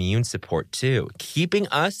and immune support, too, keeping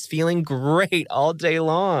us feeling great all day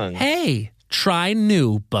long. Hey, try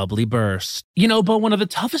new Bubbly Burst. You know, but one of the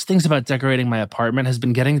toughest things about decorating my apartment has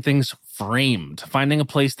been getting things framed. Finding a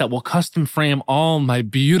place that will custom frame all my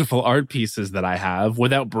beautiful art pieces that I have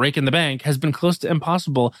without breaking the bank has been close to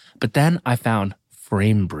impossible. But then I found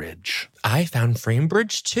FrameBridge. I found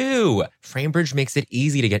FrameBridge too. FrameBridge makes it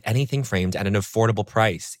easy to get anything framed at an affordable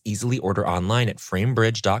price. Easily order online at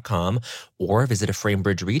framebridge.com or visit a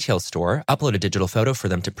FrameBridge retail store, upload a digital photo for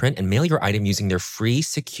them to print and mail your item using their free,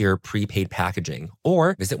 secure, prepaid packaging.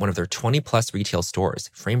 Or visit one of their 20-plus retail stores.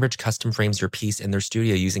 FrameBridge custom frames your piece in their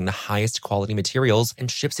studio using the highest quality materials and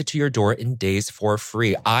ships it to your door in days for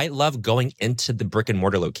free. I love going into the brick and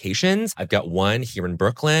mortar locations. I've got one here in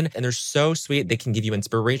Brooklyn, and they're so sweet. They can give you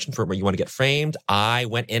inspiration for where you want to get framed. I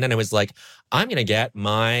went in and I was like, I'm going to get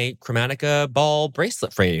my Chromatica ball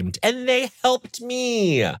bracelet framed. And they helped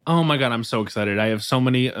me. Oh my God, I'm so excited. I have so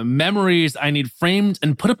many memories I need framed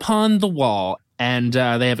and put upon the wall. And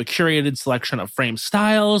they have a curated selection of frame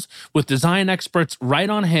styles with design experts right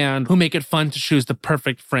on hand who make it fun to choose the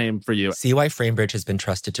perfect frame for you. See why FrameBridge has been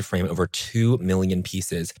trusted to frame over 2 million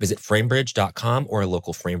pieces. Visit framebridge.com or a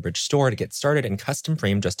local FrameBridge store to get started and custom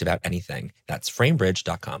frame just about anything. That's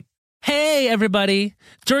framebridge.com. Hey, everybody.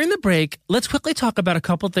 During the break, let's quickly talk about a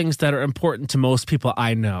couple things that are important to most people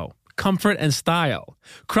I know. Comfort and style.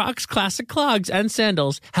 Crocs classic clogs and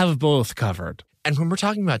sandals have both covered. And when we're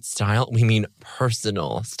talking about style, we mean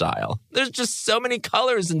personal style. There's just so many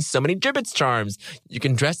colors and so many gibbets charms. You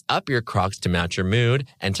can dress up your Crocs to match your mood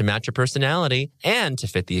and to match your personality and to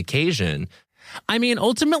fit the occasion. I mean,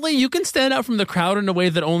 ultimately, you can stand out from the crowd in a way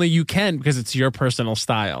that only you can because it's your personal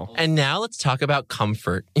style. And now let's talk about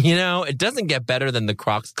comfort. You know, it doesn't get better than the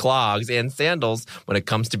Crocs clogs and sandals when it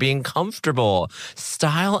comes to being comfortable.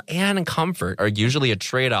 Style and comfort are usually a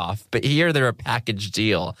trade-off, but here they're a package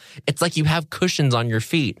deal. It's like you have cushions on your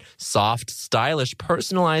feet. Soft, stylish,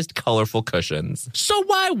 personalized, colorful cushions. So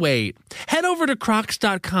why wait? Head over to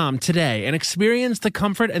Crocs.com today and experience the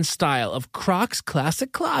comfort and style of Crocs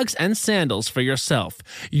classic clogs and sandals for yourself.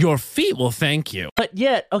 Your feet will thank you. But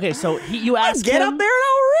yet, okay, so you asked Get him. up there and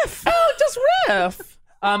I'll riff. Oh, just riff.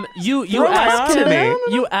 You Throw my asked arm him. down.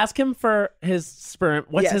 You ask him for his sperm.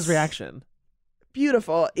 What's his Yes. reaction?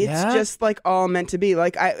 Beautiful. It's Yeah? just like all meant to be.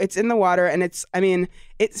 Like it's in the water, and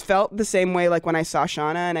it felt the same way like when I saw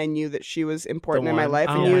Shauna and I knew that she was important in my one. life.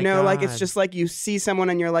 Oh And my like it's God. just like you see someone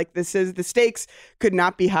and you're like, the stakes could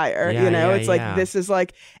not be higher. Yeah, It's yeah. like this is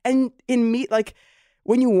like, and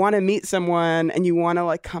when you want to meet someone and you want to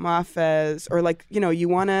like come off as, or like, you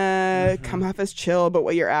want to come off as chill, but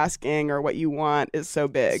what you're asking or what you want is so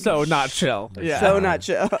big. So not chill. Yeah. So not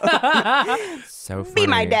chill. So funny. Be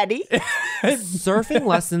my daddy. Surfing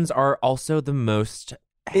lessons are also the most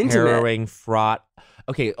Intimate. harrowing, fraught.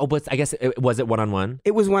 Okay, but I guess was it one-on-one?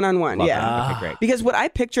 It was one-on-one. Love Yeah. that. Okay, great. Because what I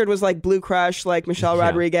pictured was like Blue Crush, like Michelle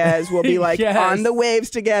Rodriguez will be like Yes. on the waves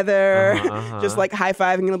together, Uh-huh. just like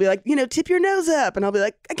high-fiving, and he'll be like, tip your nose up. And I'll be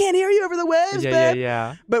like, I can't hear you over the waves, babe.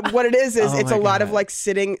 yeah. But what it is Oh it's my a lot of God. like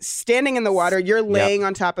standing in the water. You're laying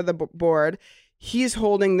on top of the board. He's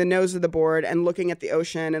holding the nose of the board and looking at the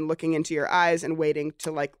ocean and looking into your eyes and waiting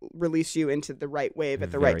to like release you into the right wave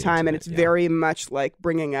at the Very right time. And intimate, it's yeah. very much like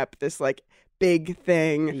bringing up this like big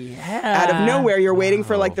thing Yeah. out of nowhere. You're waiting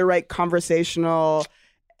for like Wow. the right conversational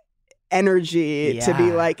energy to be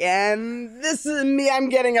Yeah. like, and this is me. I'm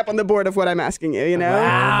getting up on the board of what I'm asking you, Wow. Oh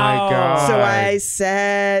my God. So I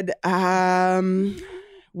said,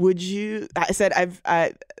 would you? I said,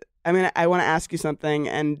 I mean, I want to ask you something,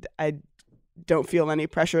 and I don't feel any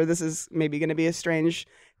pressure. This is maybe going to be a strange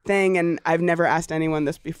thing, and I've never asked anyone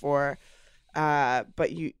this before.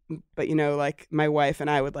 But you know, like my wife and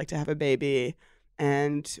I would like to have a baby,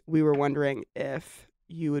 and we were wondering if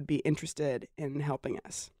you would be interested in helping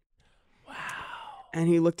us. Wow. And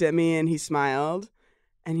he looked at me and he smiled,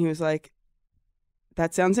 and he was like,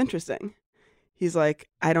 "That sounds interesting." He's like,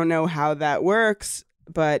 "I don't know how that works,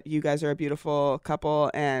 but you guys are a beautiful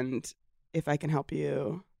couple, and if I can help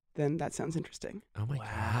you, then that sounds interesting." Oh my Wow.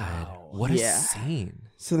 God. What a Yeah. scene.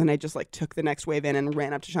 So then I just like took the next wave in and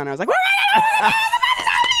ran up to Shauna. I was like,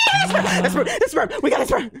 "It's sperm. We got a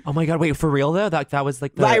sperm." Oh my God. Wait, for real though? That was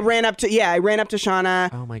like the. I ran up to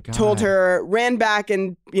Shauna, Oh my God. told her, ran back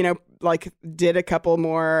and, like did a couple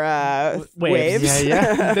more waves. Waves.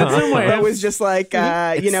 Yeah. Did some waves. It was just like,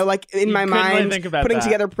 like in my couldn't really mind, think about putting that.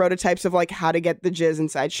 together prototypes of like how to get the jizz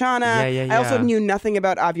inside Shauna. Yeah, I also yeah. knew nothing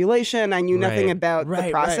about ovulation. I knew nothing Right. about the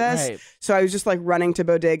Right, process. right. So I was just like running to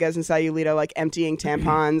bodegas in Sayulita, like emptying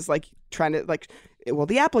tampons, like trying to like, will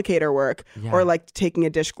the applicator work? Yeah. Or like taking a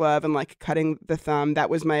dish glove and like cutting the thumb. That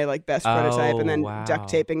was my like best prototype. And then wow. duct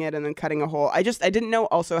taping it and then cutting a hole. I didn't know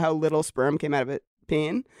also how little sperm came out of it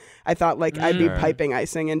peeing. I thought like I'd be Sure. piping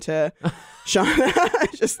icing into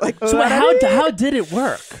Shauna. Just like, So how did it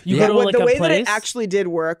work? You Yeah. go to Well, like the a way place? that it actually did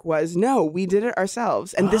work was no, we did it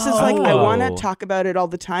ourselves. And this is like I Oh. want to talk about it all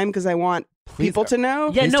the time because I want people to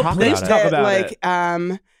know. Yeah, Please no, talk please about it. talk that, about like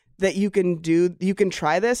it. that you can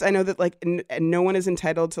try this. I know that like no one is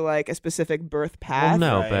entitled to like a specific birth path.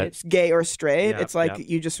 Well, no, Right. but. It's gay or straight. Yep, It's like yep.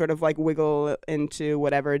 you just sort of like wiggle into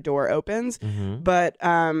whatever door opens. Mhm. But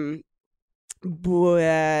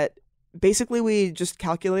basically we just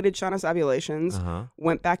calculated Shauna's ovulations, Uh-huh.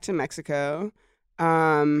 went back to Mexico,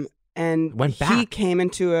 and Went he back? came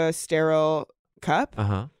into a sterile cup.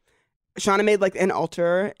 Uh-huh. Shauna made like an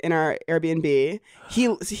altar in our Airbnb.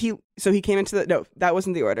 So he came into the no, that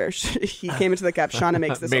wasn't the order. He came into the cup. Shauna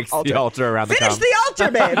makes this Makes altar. the altar around the Finish cup. the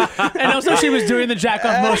altar, babe. And also, she was doing the jack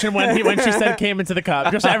off motion when she said came into the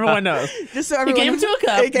cup. Just so everyone knows. Just so He everyone came into a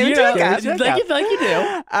cup. He came you into know, a cup. like you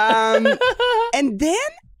do. And then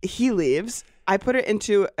he leaves. I put it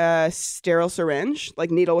into a sterile syringe,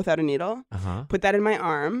 like needle without a needle. Uh-huh. Put that in my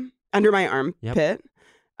arm, under my armpit.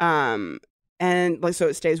 And like so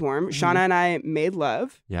it stays warm. Shauna and I made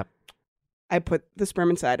love. Yep. I put the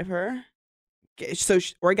sperm inside of her. So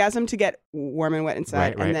orgasm to get warm and wet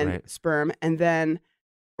inside, Right, and then right. sperm, and then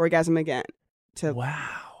orgasm again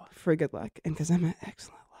Wow. for good luck, and because I'm an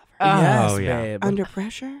excellent lover. Yes, Oh, yeah. babe. Under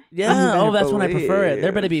pressure? You Yeah. better Oh, that's when I prefer it.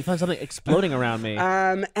 There believe. better be something exploding around me.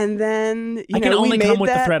 And then I can we only made come with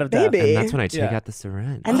the that threat of death. baby. And that's when I take Yeah. out the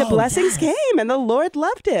syringe. And the Oh, blessings yes. came, and the Lord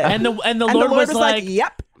loved it. and the And Lord was like,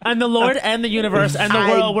 "Yep, and the Lord and the universe and the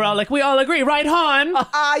I- world were all like, we all agree, right, Han?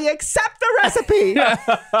 I accept the recipe."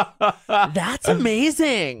 That's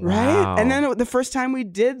amazing. Right? Wow. And then the first time we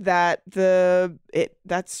did that,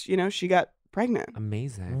 she got pregnant.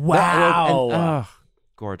 Amazing. Wow. And,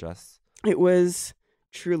 gorgeous. It was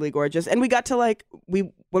truly gorgeous. And we got to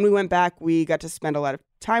when we went back, we got to spend a lot of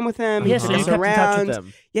time with him. He Yeah, took so you us kept in touch around. with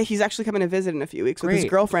them. Yeah, he's actually coming to visit in a few weeks with his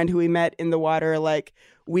Great. girlfriend who we met in the water like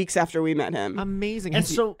weeks after we met him. Amazing. And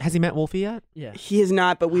Has he met Wolfie yet? Yeah. He is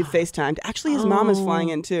not, but we've FaceTimed. Actually, his mom is flying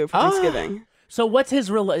in too for Thanksgiving. So what's his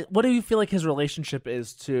what do you feel like his relationship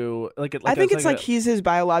is to like I think it's like he's his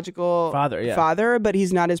biological Father, yeah. father, but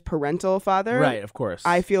he's not his parental father. right, of course.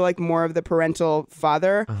 I feel like more of the parental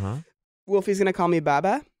father. Uh-huh. Wolfie's gonna call me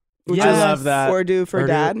Baba, which I is love that. Urdu for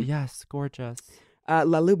dad. Yes, gorgeous.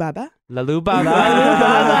 Lalu Baba. Lalu Baba.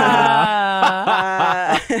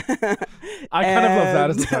 I kind of love that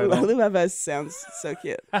as a title. Lalu Baba sounds so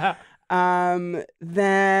cute.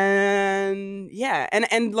 Then yeah,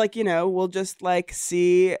 and like we'll just like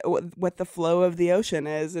see what the flow of the ocean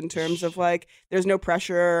is in terms of like there's no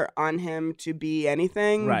pressure on him to be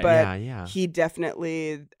anything, Right. but Yeah. he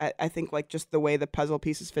definitely I think like just the way the puzzle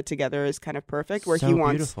pieces fit together is kind of perfect where So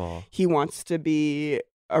beautiful. he wants to be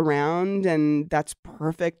around, and that's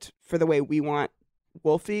perfect for the way we want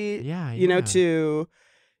Wolfie Yeah. to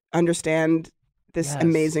understand this Yes.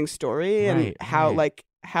 amazing story and Right, how right. like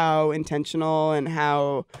how intentional and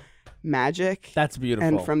how magic That's beautiful.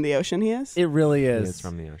 and from the ocean he is. it really He is. is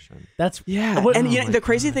from the ocean. That's Yeah, What- and Oh my the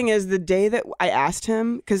crazy God. thing is the day that I asked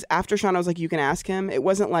him, because after Shauna was like, "You can ask him," it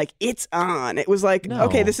wasn't like it's on. It was like, No.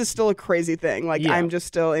 okay, this is still a crazy thing. Like Yeah. I'm just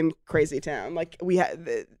still in crazy town. Like we had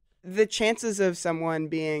the chances of someone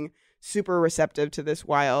being super receptive to this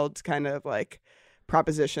wild kind of like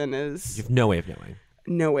proposition You is have no way of knowing.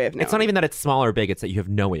 no way of knowing. It's not even that it's small or big; it's that you have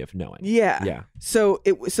no way of knowing. Yeah. Yeah. So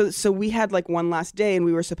we had like one last day, and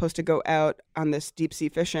we were supposed to go out on this deep sea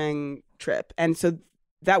fishing trip, and so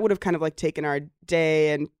that would have kind of like taken our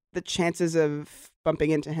day and the chances of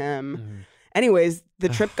bumping into him. Anyways, the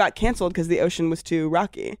trip got canceled because the ocean was too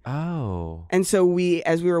rocky. Oh. And so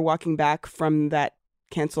as we were walking back from that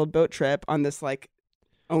canceled boat trip on this like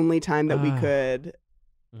only time that we could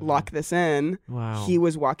lock this in, Wow. he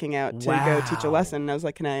was walking out to go teach a lesson. And I was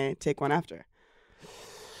like, can I take one after?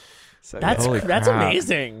 So That's Holy that's crap.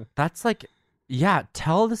 amazing. That's like, yeah.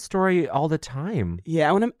 Tell the story all the time. yeah,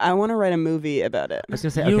 I want to write a movie about it. I was gonna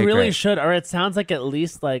say, You okay, really great. should, or it sounds like at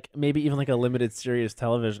least like maybe even like a limited series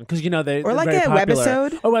television, because they Or like they're a very popular.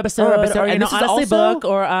 webisode. or webisode, or And this is essay also- book,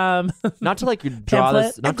 or Not to like draw Pamphlet?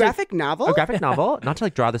 this. A Not to, graphic novel? a graphic novel. Not to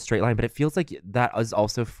like draw the straight line, but it feels like that is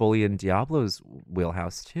also fully in Diablo's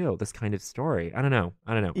wheelhouse too. This kind of story. I don't know.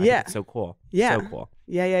 I think Yeah. it's so cool. Yeah. So cool.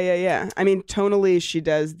 Yeah. I mean, tonally, she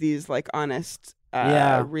does these like honest,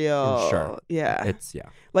 real. Sure. Yeah. It's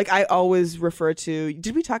Like I always refer to.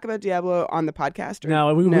 Did we talk about Diablo on the podcast? Or?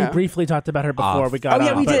 no, we briefly talked about her before Off- we got Oh,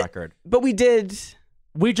 yeah, on, we but did. Record. But we did.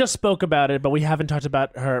 We just spoke about it, but we haven't talked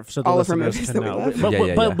about her. So the All of her listeners movies can that we know. love. But,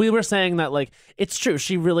 Yeah. but we were saying that like it's true.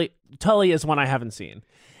 She really Tully is one I haven't seen.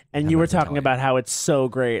 And you were haven't seen talking Tully. about how it's so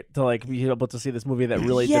great to like be able to see this movie that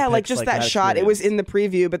really Yeah, like depicts, just that that shot. It was experience. in the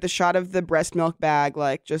preview, but the shot of the breast milk bag,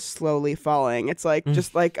 like just slowly falling. It's like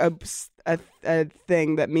just like a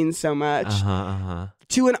thing that means so much.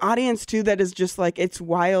 To an audience too that is just like, it's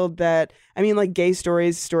wild that, I mean, like gay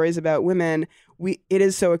stories about women, it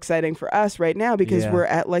is so exciting for us right now because Yeah. we're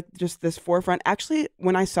at like just this forefront. Actually,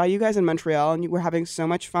 when I saw you guys in Montreal and you were having so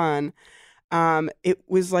much fun, it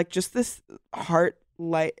was like just this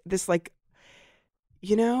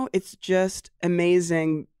it's just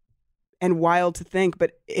amazing and wild to think,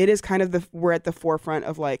 but it is kind of we're at the forefront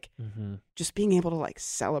of like just being able to like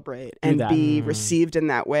celebrate Do and that. be received in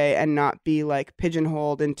that way and not be like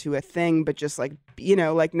pigeonholed into a thing, but just like,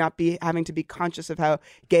 like not be having to be conscious of how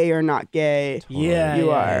gay or not gay Yeah, you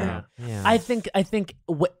yeah, are. yeah. I think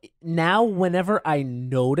now whenever I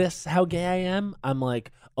notice how gay I am, I'm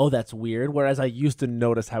like, oh, that's weird. Whereas I used to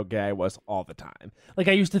notice how gay I was all the time. Like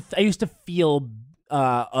I used to feel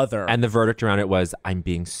other. And the verdict around it was, I'm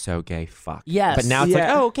being so gay, fuck. Yes. But now it's like,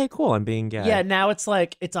 Yeah. oh, okay, cool, I'm being gay. yeah, now it's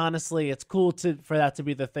like it's cool for that to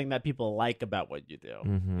be the thing that people like about what you do.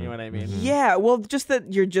 Mhm. You know what I mean? Yeah, well, just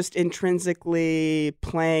that you're just intrinsically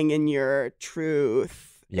playing in your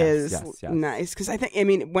truth Yes, is yes. nice. Because I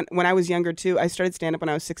mean, when I was younger too, I started stand up when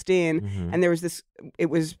I was 16, Mhm. and there was this. It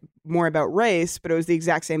was more about race, but it was the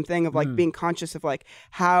exact same thing of like Mm. being conscious of like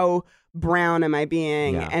how brown am I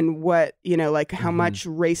being, Yeah. and what like how much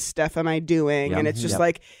race stuff am I doing, Yep. and it's just Yep.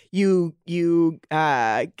 like you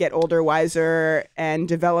get older, wiser, and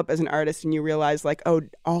develop as an artist, and you realize like, oh,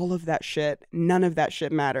 all of that shit, none of that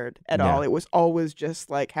shit mattered at Yeah. all. It was always just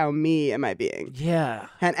like, how me am I being, Yeah.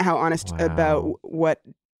 and how honest Wow. about what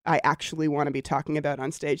I actually want to be talking about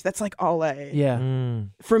on stage. That's like all Yeah.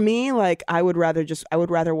 for me, like I would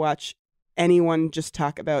rather watch anyone just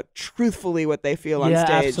talk about truthfully what they feel on Yeah,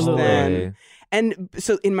 stage absolutely. than. And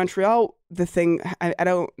so in Montreal, the thing, I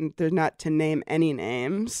don't, there's not to name any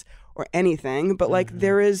names or anything, but like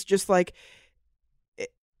there is just like,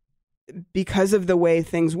 because of the way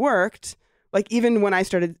things worked, like even when I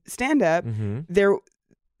started stand up,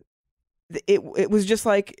 it was just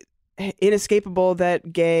like inescapable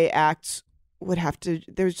that gay acts would have to,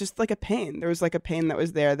 there was just like a pain. There was like a pain that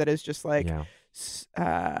was there that is just like,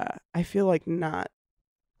 I feel like not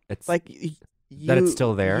It's like that it's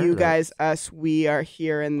still there, You that guys, us, we are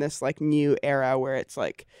here in this like new era where it's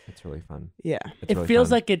like, it's really fun. yeah. It's It really feels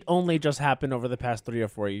fun. like it only just happened over the past 3 or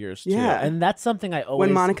 4 years, too. Yeah. And that's something I always...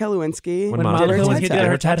 When Monica Lewinsky When Monica did her Lewinsky TED did Talk.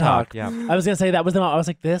 her TED Talk. Yeah. I was gonna say that was the moment I was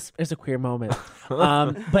like, this is a queer moment.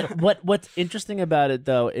 But what's interesting about it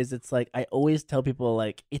though is it's like I always tell people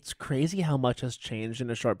like it's crazy how much has changed in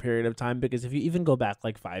a short period of time, because if you even go back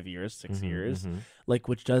like 5 years, 6 years, like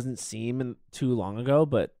which doesn't seem too long ago,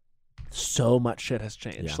 but so much shit has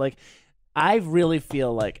changed. Yeah. Like I really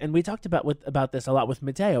feel like, and we talked about this a lot with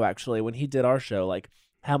Mateo actually when he did our show, like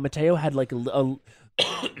how Mateo had like a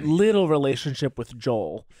little relationship with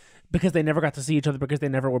Joel because they never got to see each other because they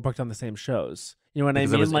never were booked on the same shows. You know what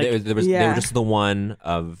Because I mean? they were Yeah. just the one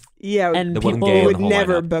of Yeah, And the one people gay in would the whole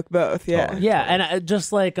never lineup. book both. Yeah. Totally. yeah, and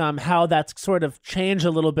just like how that's sort of changed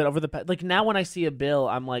a little bit over the past. Like now, when I see a bill,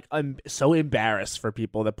 I'm like, I'm so embarrassed for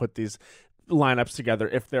people that put these lineups together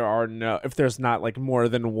if there's not like more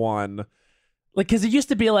than one Like, because it used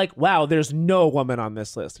to be like, wow, there's no woman on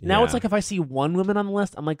this list. Now it's Yeah. like if I see one woman on the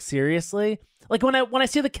list, I'm like, seriously? Like when I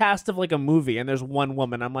see the cast of like a movie and there's one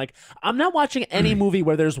woman, I'm like, I'm not watching any movie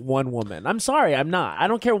where there's one woman. I'm sorry, I'm not. I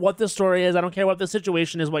don't care what the story is. I don't care what the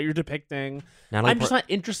situation is, what you're depicting. Natalie I'm just not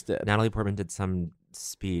interested. Natalie Portman did some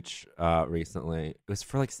speech recently. It was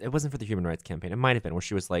for like, it wasn't for the Human Rights Campaign. It might have been, where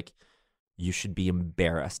she was like, you should be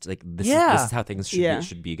embarrassed. Like this Yeah. is how things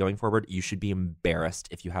should be going forward. You should be embarrassed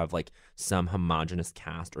if you have like some homogenous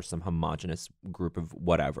cast or some homogenous group of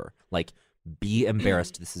whatever. Like, be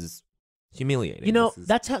embarrassed. This is humiliating. You know, This is-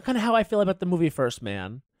 that's kind of how I feel about the movie First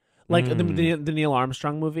Man, like the Neil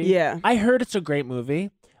Armstrong movie. Yeah. I heard it's a great movie,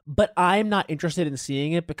 but I'm not interested in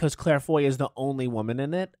seeing it because Claire Foy is the only woman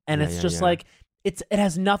in it, and Yeah, it's yeah, just yeah. like it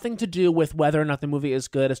has nothing to do with whether or not the movie is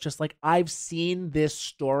good. It's just like I've seen this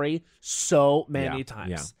story so many Yeah,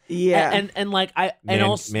 times. Yeah. And like I man, and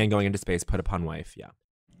also man going into space, put upon wife. Yeah.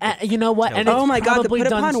 you know what? And oh it's my God, the probably Put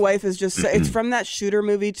done Upon Wife is just, it's from that Shooter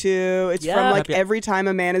movie too. It's Yeah. from like Yep, yep. every time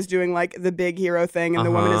a man is doing like the big hero thing and the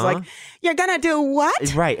woman is Uh-huh. like, you're gonna do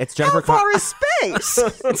what? Right. It's How Jennifer. far is space?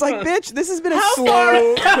 It's like, bitch, this has been a How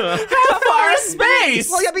slow. How far is space?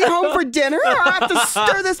 Will you be home for dinner? Or I have to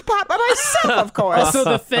stir this pot by myself, of course. Also,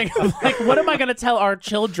 the thing of like, what am I going to tell our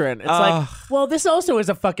children? It's like, well, this also is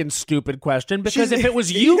a fucking stupid question because She's- if it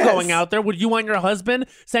was you Yes. going out there, would you want your husband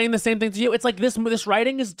saying the same thing to you? It's like this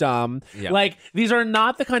writing is dumb. Yeah. Like these are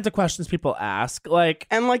not the kinds of questions people ask. Like,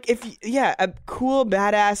 And like, if a cool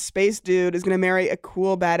badass space dude is gonna marry a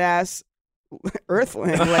cool badass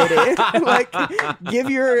Earthling lady, like, give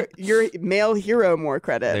your male hero more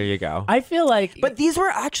credit. There you go. I feel like, But these were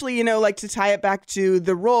actually, you know, like to tie it back to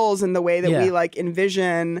the roles and the way that Yeah. we like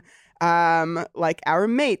envision like our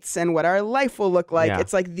mates and what our life will look like. Yeah.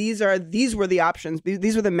 It's like these were the options.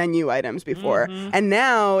 These were the menu items before. Mm-hmm. And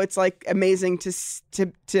now it's like amazing to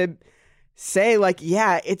say like,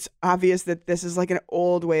 yeah, it's obvious that this is like an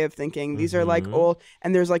old way of thinking. These are like Mhm. old,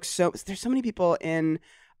 and there's so many people in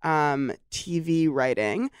TV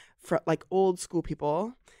writing, for like old school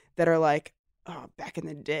people that are like, oh, back in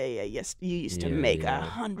the day, you used to Yeah, make yeah.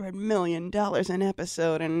 $100 million an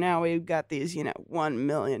episode, and now we've got these, $1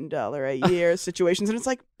 million a year situations, and it's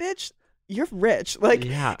like, bitch, you're rich, like,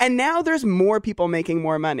 Yeah. and now there's more people making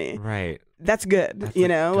more money. Right. That's good, That's a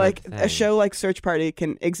good like a thing. show like Search Party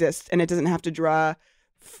can exist, and it doesn't have to draw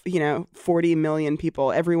 40 million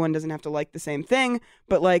people. Everyone doesn't have to like the same thing,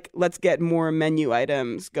 but like, let's get more menu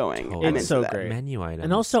items going. Totally. I'm It's into so that. great. Menu items.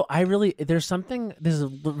 and also, there's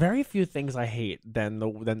very few things I hate than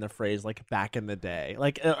the phrase like back in the day,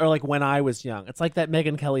 like or like when I was young. It's like that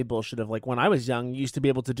Megyn Kelly bullshit of like when I was young, you used to be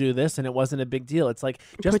able to do this and it wasn't a big deal. It's like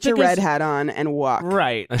just Put your because- red hat on and walk.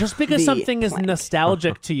 Right. Just because The something is plank.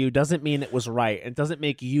 nostalgic to you doesn't mean it was right. It doesn't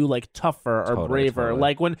make you like tougher or Totally, braver.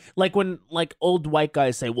 totally. Like when old white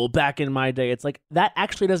guys say, "Well, back in my day," it's like that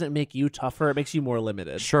actually doesn't make you tougher. It makes you more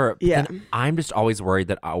limited. Sure. But Yeah. then I'm just always worried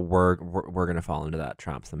that we're gonna fall into that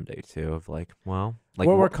trap someday too. Of like, well, like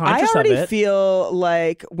Well, we're I conscious of already it. feel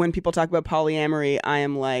like when people talk about polyamory, I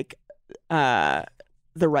am like the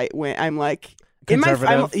right wing. I'm like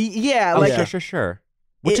Conservative? yeah, oh, like sure.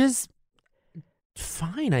 Which It- is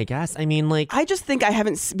fine, I guess. I mean, like, I just think I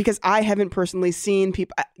haven't because I haven't personally seen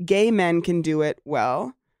people. Gay men can do it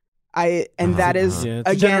well. That is Yeah, it's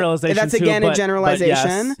a again generalization that's too, again but a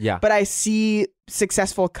generalization. yes. Yeah. But I see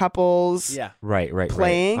successful couples Yeah. right,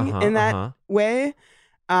 playing right. in that way.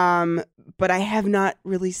 But I have not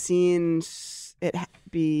really seen it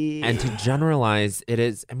be. And to generalize, it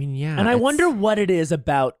is. I mean, yeah. And I it's- wonder what it is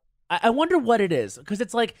about. I wonder what it is because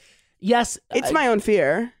it's like, yes, it's my own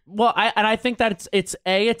fear. Well, I think that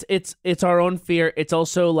it's our own fear. It's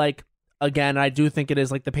also like, again, I do think it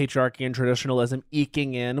is like the patriarchy and traditionalism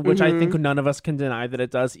eking in, which I think none of us can deny that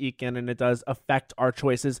it does eke in and it does affect our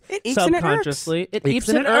choices It ekes and it irks. subconsciously. It Ekes eeps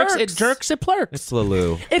and and it irks. It irks. jerks. It plurks. It's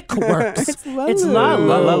Lalu. It quirks. It's It's lalu.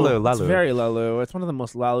 lalu. Lalu. It's very lalu. It's one of the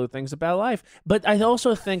most lalu things about life. But I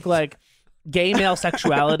also think like gay male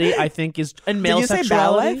sexuality, I think is and male Did you say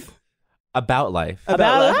sexuality. life? About life.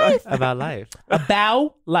 About life. About life.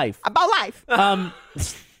 About life. About life.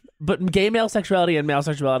 But gay male sexuality and male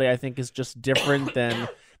sexuality, I think, is just different than,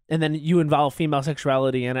 and then you involve female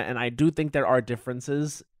sexuality in it, and I do think there are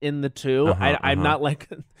differences in the 2 I'm not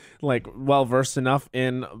like well versed enough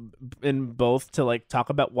in both to like talk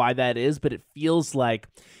about why that is, but it feels like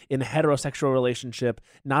in a heterosexual relationship,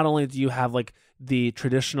 not only do you have like the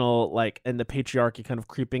traditional like and the patriarchy kind of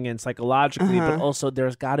creeping in psychologically, but also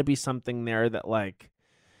there's got to be something there that like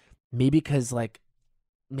maybe because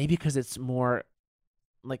it's more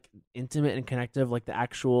like intimate and connective, like the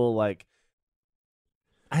actual like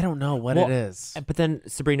I don't know what Well, it is. But then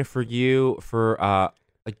Sabrina, for you, for a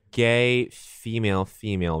gay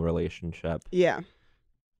female relationship, Yeah.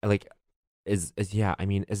 like is yeah, I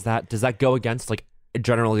mean, does that go against like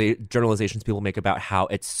generalizations people make about how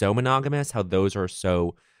it's so monogamous, how those are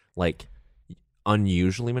so like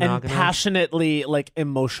unusually And monogamous? passionately like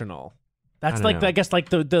emotional. That's don't like know. I guess like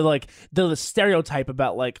the stereotype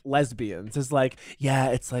about like lesbians is like, yeah,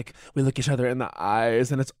 it's like we look each other in the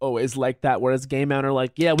eyes and it's always like that. Whereas gay men are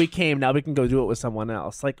like, yeah, we came, now we can go do it with someone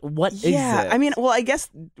else. Like, what is Yeah, it? I mean, well, I guess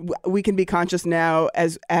we can be conscious now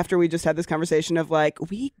as after we just had this conversation of like,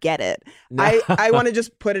 we get it. I want to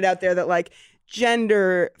just put it out there that like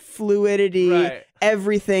gender fluidity, Right.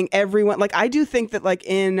 everything, everyone. Like, I do think that like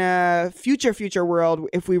in a future world,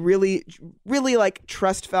 if we really like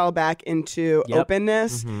trust fell back into Yep.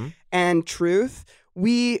 openness and truth,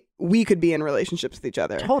 we could be in relationships with each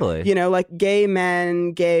other. Totally. You know, like gay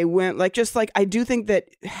men, gay women, like just like I do think that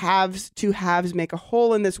two halves make a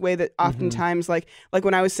whole in this way that oftentimes like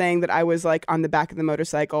when I was saying that I was like on the back of the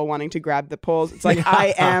motorcycle wanting to grab the poles, it's like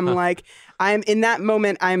I'm in that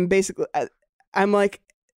moment, I'm basically I'm like,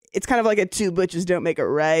 it's kind of like a two butches don't make it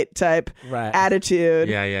right type Right. attitude.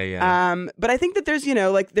 Yeah. But I think that there's, you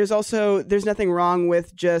know, like there's nothing wrong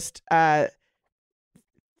with just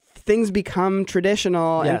things become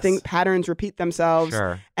traditional and Yes. patterns repeat themselves.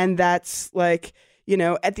 Sure. And that's like, you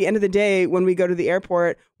know, at the end of the day, when we go to the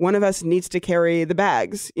airport, one of us needs to carry the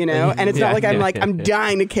bags, you know, and it's not like I'm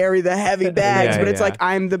dying to carry the heavy bags, but it's like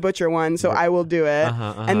I'm the butcher one, so I will do it.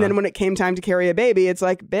 And then when it came time to carry a baby, it's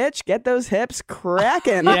like, bitch, get those hips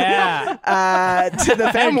cracking. Yeah. To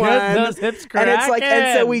the femme Get one. those hips And it's like, and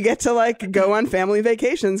so cracking. we get to like go on family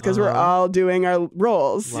vacations because we're all doing our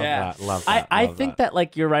roles. Love Yeah. that. Love that. I love think that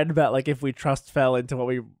like you're right about like if we trust fell into what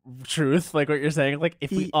we truth, like what you're saying, like if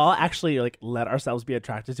we all actually like let ourselves be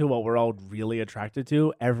attracted to what we're all really attracted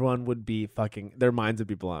to, everyone would be fucking, their minds would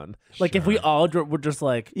be blown. Like if we all would just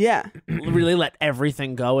like Yeah. really let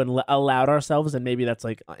everything go and allowed ourselves, and maybe that's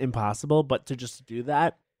like impossible, but to just do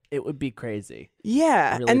that, it would be crazy.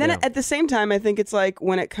 Yeah. I really And then do. at the same time, I think it's like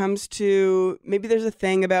when it comes to maybe there's a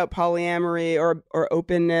thing about polyamory or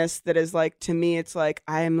openness that is like, to me, it's like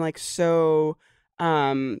I am like so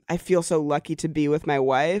I feel so lucky to be with my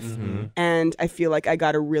wife, and I feel like I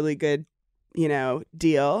got a really good, you know,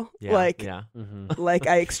 deal. Yeah, like yeah. like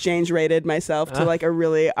I exchange rated myself to like a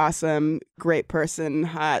really awesome, great person,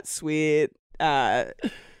 hot, sweet,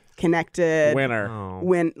 connected Winner.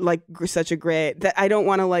 when like such a great that I don't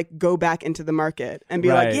want to like go back into the market and be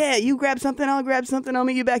Right. like, yeah, you grab something, I'll grab something, I'll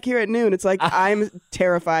meet you back here at noon. It's like I'm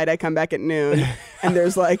terrified I come back at noon and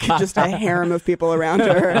there's like just a harem of people around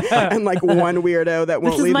her and like one weirdo that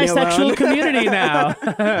won't This is leave my me alone. sexual community now.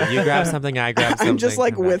 You grab something, I grab something. I'm just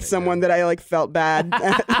like come with back someone that I like felt bad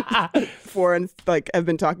for and like I've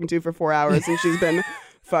been talking to for 4 hours and she's been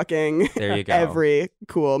fucking There you go. every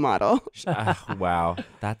cool model. Wow,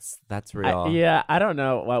 that's real. I don't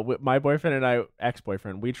know. Well, my boyfriend and I,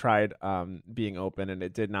 ex-boyfriend, we tried being open and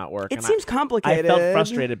it did not work. It And seems I complicated. felt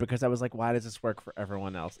frustrated because I was like, why does this work for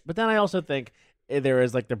everyone else? But then I also think there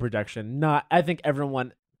is like the projection. I think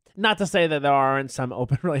everyone, not to say that there aren't some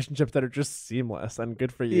open relationships that are just seamless and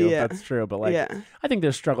good for you, Yeah. if that's true. But like, Yeah. I think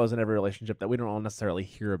there's struggles in every relationship that we don't all necessarily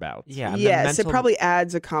hear about. Yeah. and the Yes, it mental- probably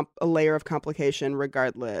adds a layer of complication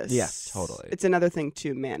regardless. Yeah, totally. It's another thing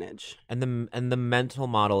to manage. and the mental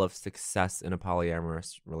model of success in a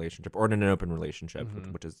polyamorous relationship or in an open relationship,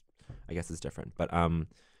 which is, I guess, is different. But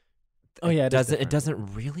Oh, yeah, it is doesn't different. it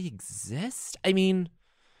doesn't really exist? I mean,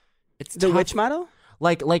 it's The tough. witch model?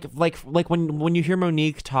 Like when you hear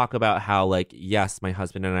Monique talk about how like, yes, my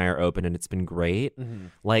husband and I are open and it's been great.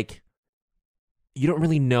 Like, you don't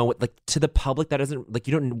really know what, like, to the public that doesn't, like,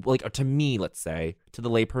 you don't like, or to me, let's say, to the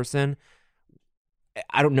layperson,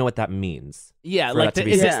 I don't know what that means. Yeah, for like that to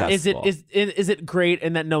be is successful. it great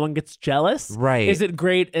in that no one gets jealous? Right. Is it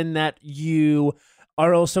great in that you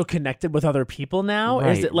are also connected with other people now? Is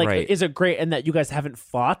Right, it like right. is it great in that you guys haven't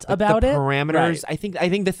fought Like, about the it? parameters. Right. I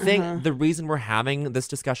think the thing, the reason we're having this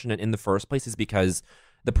discussion in the first place is because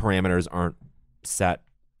the parameters aren't set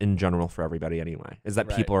in general for everybody anyway. Is that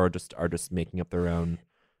Right. people are just making up their own.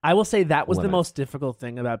 I will say that was the Limits. most difficult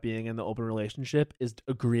thing about being in the open relationship is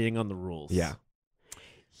agreeing on the rules. Yeah.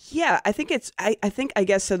 Yeah, I think it's. I think I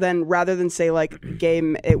guess so. Then rather than say like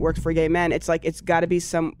it works for gay men, it's like it's got to be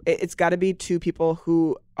It's got to be two people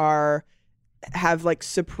who have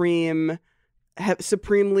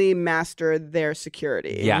supremely mastered their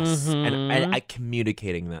security. Yes, and Mhm. I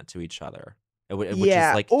communicating that to each other. Which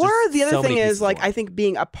Yeah. is like, or just the other so thing many is pieces like of work. I think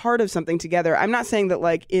being a part of something together. I'm not saying that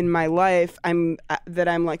like in my life I'm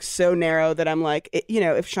like so narrow that I'm like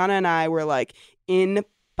if Shauna and I were like in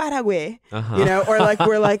Paraguay, Uh-huh. you know, or like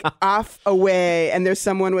we're like off away and there's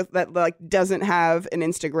someone with that like doesn't have an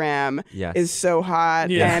Instagram, Yes. is so hot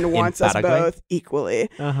Yeah. and In wants us Paraguay? both equally.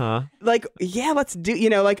 Uh-huh. Like, yeah, let's do, you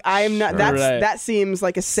know, like I'm not, Sure. that seems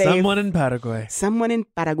like a safe. Someone in Paraguay Someone in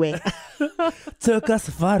Paraguay. took us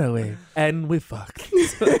far away, and we fucked.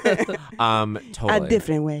 Totally. A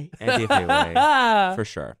different way. A different way. For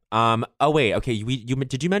sure. Oh wait, okay. You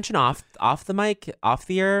did you mention off the mic, off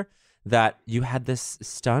the air, that you had this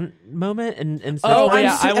stunt moment and so Oh, I'm,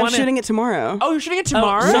 yeah, I I'm wanna- shooting it tomorrow. you're shooting it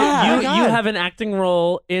tomorrow? So Yeah. Oh my you God. have an acting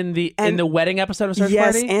role in the wedding episode of Search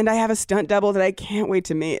yes, Party, and I have a stunt double that I can't wait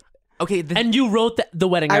to meet. Okay, and you wrote the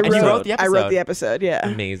wedding I episode. you wrote the I wrote episode. the episode. Yeah.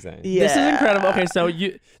 amazing. Yeah. This is incredible. Okay, so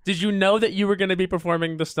did you know that you were going to be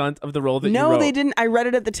performing the stunt of the role that you No, wrote? they didn't. I read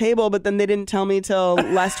it at the table, but then they didn't tell me till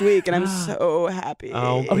last week, and I'm so happy.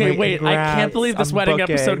 Oh, Okay, wait. I Congrats can't believe this on wedding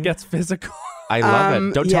booking. episode gets physical. I love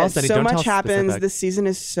it. Don't tell yeah, us any. so don't much tell us happens. specific. This season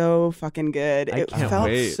is so fucking good. I It can't felt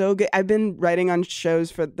wait. so good. I've been writing on shows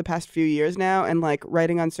for the past few years now, and like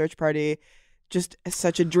writing on Search Party, just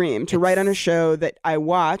such a dream to write on a show that I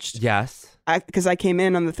watched. Yes. Because I came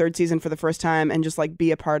in on the third season for the first time, and just like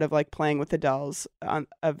be a part of like playing with the dolls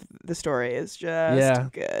of the story is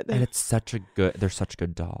just good. And it's such a good. They're such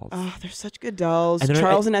good dolls. Oh, they're such good dolls. And then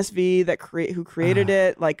Charles and SV who created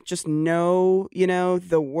it, like just know, you know,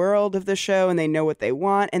 the world of the show, and they know what they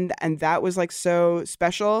want, and that was like so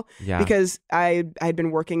special Yeah. because I'd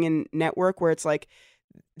been working in network where it's like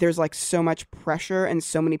there's like so much pressure and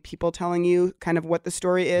so many people telling you kind of what the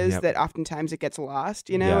story is Yep. that oftentimes it gets lost.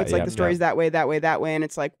 You know, Yeah, it's like yeah, the story's yeah. that way, that way, that way, and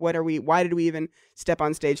it's like, why did we even step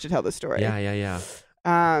on stage to tell the story? Yeah.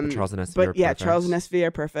 Charles and SV But are yeah, perfect. Charles and SV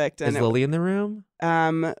are perfect. Is And Lily in the room?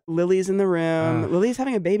 Lily's in the room. Lily's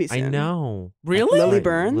having a baby soon. I know. Really? Lily Right.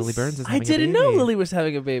 Burns? Lily Burns is I having a didn't know baby. Lily was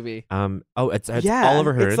having a baby. It's yeah, all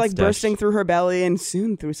over her. It's like Insta. bursting through her belly and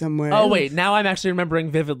soon through somewhere. Oh wait, now I'm actually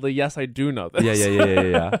remembering vividly. Yes, I do know this.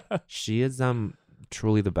 Yeah. She is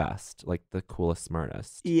truly the best, like the coolest,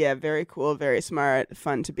 smartest. Yeah, very cool, very smart,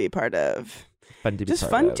 fun to be part of. Fun to be Just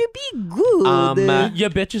part fun of. to be good. Your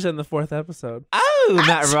bitch is in the 4th episode. Oh,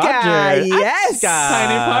 Matt Asuka, Rogers. yes.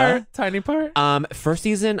 Asuka. Tiny part. First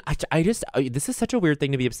season, I just this is such a weird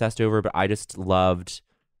thing to be obsessed over, but I just loved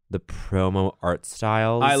the promo art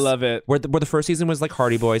styles. I love it. Where the first season was like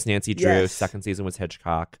Hardy Boys, Nancy Drew. Yes. Second season was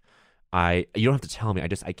Hitchcock. You don't have to tell me.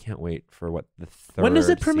 I can't wait for what the third. When does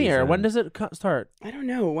it premiere? season- When does it start? I don't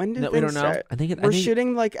know. When did No, we things don't know. start? I think We're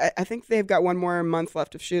shooting like I think they've got one more month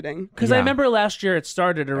left of shooting. Because I Yeah. remember last year it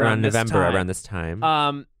started around this November, time. around this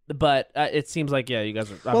time. But it seems like you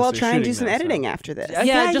guys are. Well, I'll obviously try and do shooting some now, so- editing after this.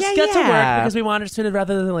 Yeah, just get to work because we want it sooner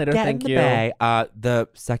rather than later. Get Thank in the you. bay. The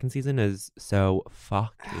second season is so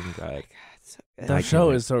fucking good. So good. The I show can't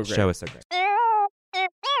wait. is so great. Show is so great.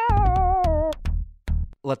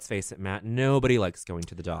 Let's face it, Matt. Nobody likes going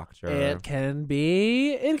to the doctor. It can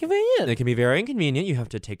be inconvenient. It can be very inconvenient. You have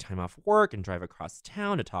to take time off work and drive across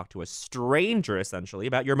town to talk to a stranger, essentially,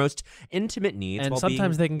 about your most intimate needs. And while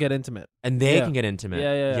sometimes being... they can get intimate. And they Yeah. can get intimate.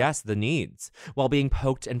 Yeah. Yes, the needs. While being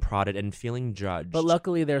poked and prodded and feeling judged. But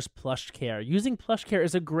luckily, there's Plush Care. Using Plush Care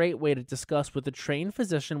is a great way to discuss with a trained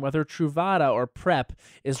physician whether Truvada or PrEP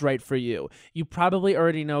is right for you. You probably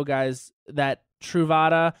already know, guys, that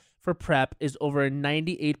Truvada for PrEP is over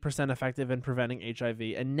 98% effective in preventing HIV,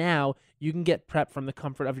 and now you can get PrEP from the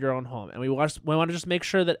comfort of your own home. And we want to just make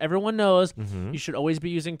sure that everyone knows you should always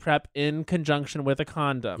be using PrEP in conjunction with a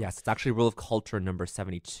condom. Yes, it's actually rule of culture number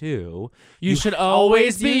 72. You should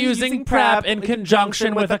always be using PrEP in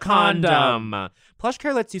conjunction with a condom.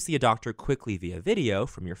 PlushCare lets you see a doctor quickly via video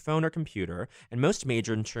from your phone or computer, and most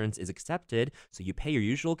major insurance is accepted, so you pay your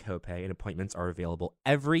usual copay, and appointments are available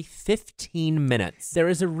every 15 minutes. There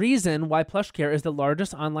is a reason why PlushCare is the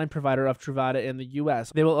largest online provider of Truvada in the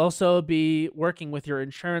U.S. They will also be working with your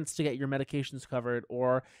insurance to get your medications covered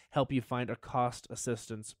or help you find a cost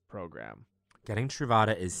assistance program. Getting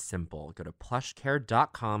Truvada is simple. Go to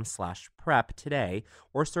plushcare.com/prep today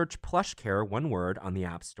or search PlushCare, one word, on the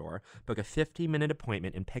App Store. Book a 15-minute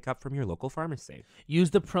appointment and pick up from your local pharmacy.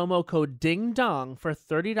 Use the promo code DINGDONG for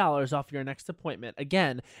 $30 off your next appointment.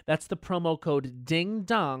 Again, that's the promo code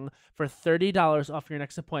DINGDONG for $30 off your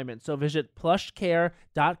next appointment. So visit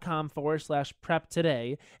plushcare.com/prep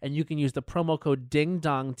today, and you can use the promo code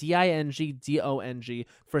DINGDONG, DINGDONG,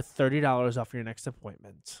 for $30 off your next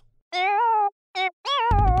appointment.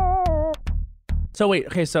 So wait,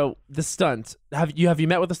 okay, so the stunt. Have you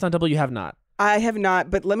met with the stunt double? You have not. I have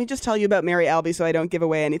not, but let me just tell you about Mary Albee so I don't give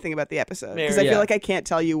away anything about the episode. Because I Yeah. feel like I can't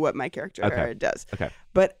tell you what my character Okay. does. Okay.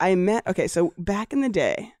 But so back in the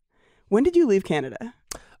day, when did you leave Canada?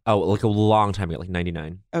 Oh, like a long time ago, like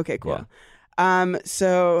 99. Okay, cool. Yeah.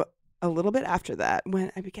 So a little bit after that,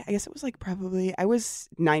 when I guess it was like probably, I was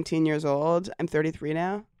 19 years old. I'm 33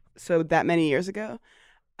 now. So that many years ago,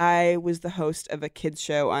 I was the host of a kids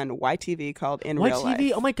show on YTV called In Real Life.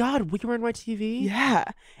 YTV? Oh my God, we were in YTV? Yeah.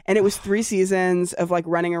 And it was 3 seasons of like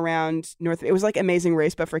running around North. It was like Amazing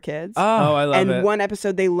Race, but for kids. Oh, I love it. And one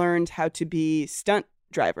episode, they learned how to be stunt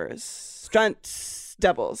drivers, stunt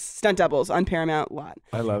doubles on Paramount Lot.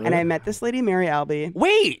 I love And it. I met this lady, Mary Albee.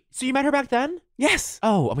 Wait, so you met her back then? Yes.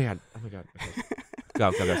 Oh my God. Okay.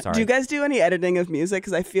 Go, sorry. Do you guys do any editing of music?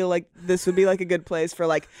 Because I feel like this would be like a good place for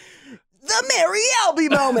like the Mary Albee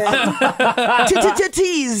moment.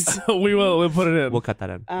 Tease. We'll put it in. We'll cut that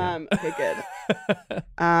in. Okay, good.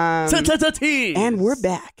 And we're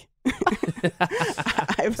back.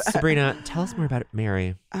 Sabrina, tell us more about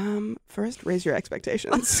Mary. First, raise your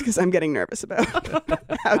expectations because I'm getting nervous about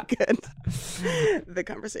how good the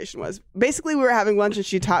conversation was. Basically, we were having lunch and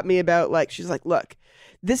she taught me about she's like, look,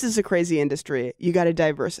 this is a crazy industry. You got to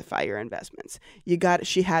diversify your investments.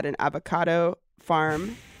 She had an avocado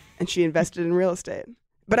farm and she invested in real estate.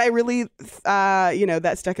 But I really,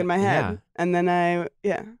 that stuck in my head.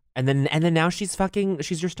 Yeah. And then And then now she's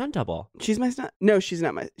your stunt double. She's my stunt. No, she's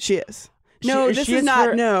not she is. No, She this is is not.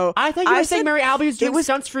 for- No, I thought you were saying said- Mary Albee was doing it was-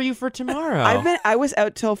 stunts for you for tomorrow. I was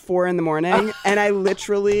out till 4 a.m. and I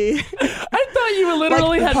literally. I thought you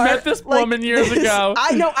literally had met this woman years ago.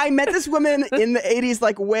 I know. I met this woman in the 80s,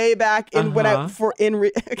 like way back in In the this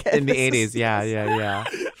 80s. Yeah.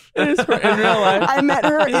 It is in real life. I met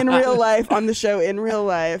her in real life on the show In Real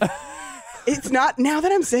Life. It's not, now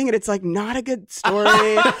that I'm saying it, it's like not a good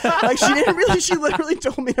story. Like she literally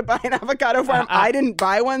told me to buy an avocado farm. I didn't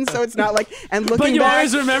buy one, so it's not like, and looking But you back,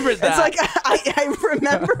 always remembered that. it's like, I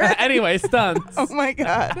remember it. Anyway, stunts. Oh my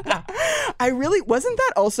God. I really, wasn't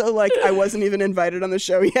that also like, I wasn't even invited on the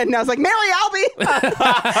show yet, and I was like, Mary Albee!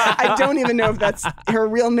 I don't even know if that's her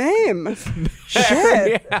real name.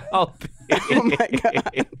 Shit. Oh my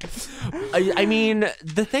God. I mean,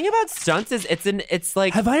 the thing about stunts is it's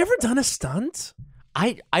like. Have I ever done a stunt?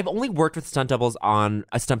 I've only worked with stunt doubles on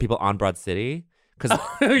stunt people on Broad City because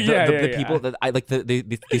Yeah, people that I like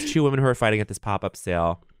these 2 women who are fighting at this pop-up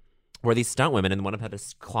sale were these stunt women, and one of them had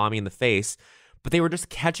to claw me in the face, but they were just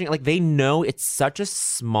catching like they know it's such a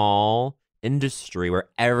small industry where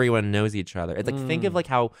everyone knows each other. It's like think of like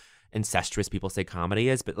how incestuous people say comedy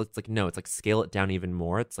is, but it's like no, it's like scale it down even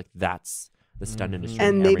more. It's like that's the stunt industry.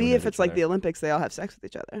 And Everyone maybe knows if it's each like other. the Olympics, they all have sex with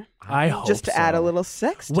each other. I hope Just to add a so. little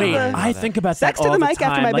sex to Wait, the... I think about Sex that to all the the mic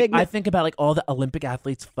time. after my Like, big... I think about like all the Olympic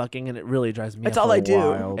athletes fucking, and it really drives me. It's up all a I do.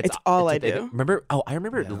 while. It's all I It's- do. Remember? Oh, I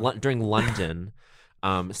remember during London.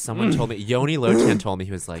 Someone told me, Yoni Lotan told me,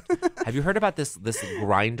 he was like, "Have you heard about this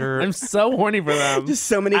grinder?" I'm so horny for them. Just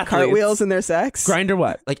so many Athletes. cartwheels in their sex. Grinder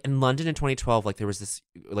what? Like in London in 2012, like there was this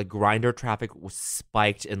like grinder traffic was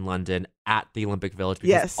spiked in London at the Olympic Village because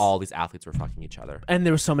Yes. all these athletes were fucking each other. And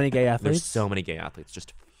there were so many gay athletes. There's so many gay athletes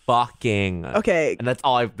just fucking. Okay. And that's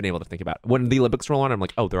all I've been able to think about. When the Olympics roll on, I'm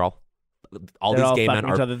like, oh, they're all They're these all gay men fucking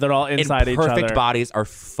each are other. They're all inside in each other. perfect bodies are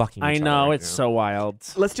fucking. I each know, other right it's now. so wild.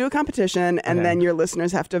 Let's do a competition, and Okay. then your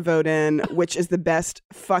listeners have to vote in which is the best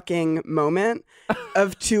fucking moment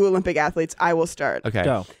of 2 Olympic athletes. I will start. Okay.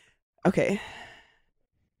 Go. Okay.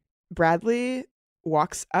 Bradley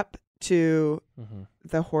walks up to Mhm.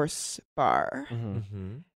 the horse bar. Mhm.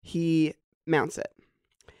 Mm-hmm. He mounts it.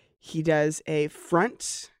 He does a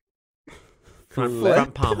flip.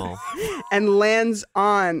 Front pommel. And lands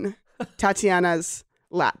on Tatiana's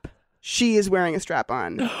lap. She is wearing a strap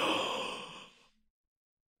on.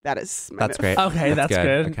 That is my That's move. great. Okay, that's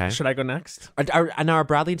good. Okay. Should I go next? Are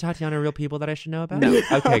Bradley and Tatiana real people that I should know about? No.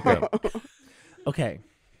 Okay, great. Okay.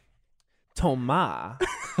 Thomas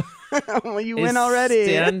Well, you is win already.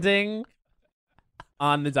 standing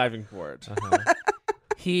on the diving board. Uh-huh.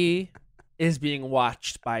 He is being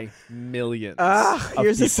watched by millions. Ugh, of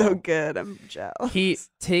yours is so people. good. I'm jealous.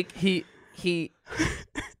 He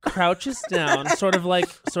crouches down, sort of like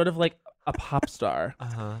a pop star,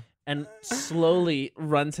 Uh-huh. and slowly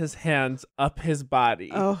runs his hands up his body.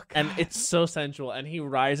 Oh, And God. it's so sensual. And he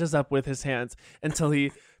rises up with his hands until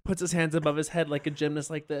he puts his hands above his head like a gymnast,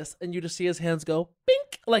 like this. And you just see his hands go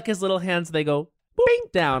bink, like his little hands. They go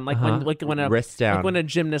bink down, like Uh-huh. when a Wrist down. like when a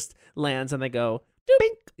gymnast lands, and they go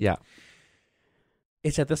bink. Yeah.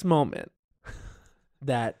 It's at this moment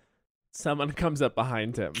that someone comes up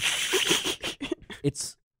behind him.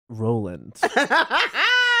 It's Roland.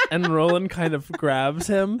 And Roland kind of grabs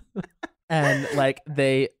him, and like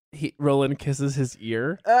Roland kisses his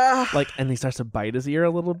ear, Ugh. like, and he starts to bite his ear a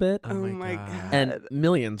little bit. Oh my God. And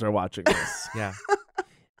millions are watching this. Yeah.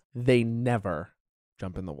 They never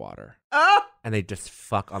jump in the water. Oh! And they just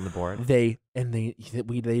fuck on the board. They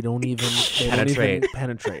don't even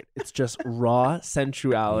penetrate. It's just raw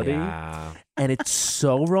sensuality, Yeah. and it's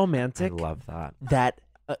so I romantic love that. that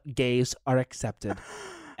gays are accepted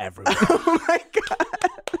everywhere. Oh my God.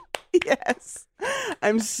 Yes.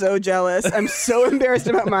 I'm so jealous. I'm so embarrassed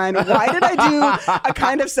about mine. Why did I do a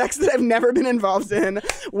kind of sex that I've never been involved in?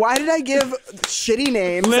 Why did I give shitty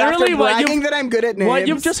names Literally, after bragging that I'm good at names? What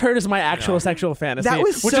you've just heard is my actual sexual fantasy, That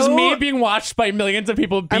was which is so- me being watched by millions of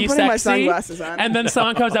people be I'm putting my sexy, sunglasses on. and then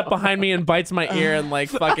someone comes up behind me and bites my ear and like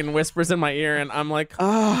fucking whispers in my ear, and I'm like,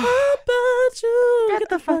 Oh, "How about you? Get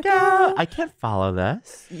the fuck out!" I can't follow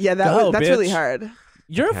this. yeah, Go, that's really bitch. hard.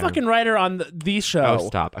 You're Okay. a fucking writer on the show. Oh,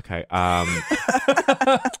 stop. Okay.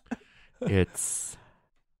 It's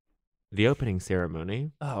the opening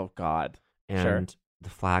ceremony, Oh God. and Sure. the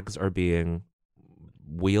flags are being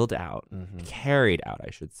wheeled out, carried out,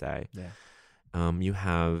 I should say. Yeah. You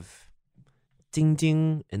have Ding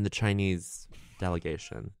Ding in the Chinese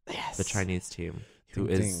delegation, Yes. the Chinese team,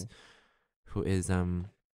 Ding who is a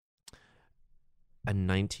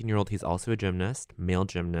 19-year-old. He's also a gymnast, male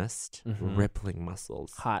gymnast, Mhm. rippling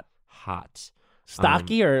muscles, Hot.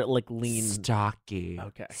 Stocky or like lean? stocky,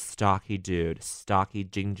 Okay. stocky dude, stocky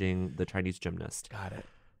Jing Jing, the Chinese gymnast. Got it.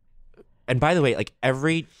 And by the way, like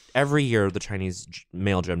every year, the Chinese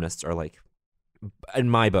male gymnasts are like, in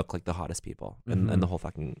my book, like the hottest people in the whole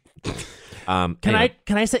fucking. Can anyway.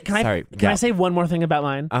 I say one more thing about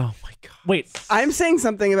mine? Oh my god! Wait. I'm saying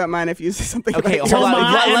something about mine if you say something Okay, about hold yours. on.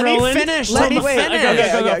 Toma Let and me Roland? finish. Let Let me me wait.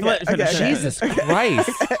 finish. Okay. Jesus Christ!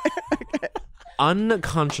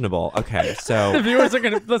 Unconscionable. Okay, The so listeners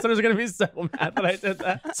are gonna be so mad that I did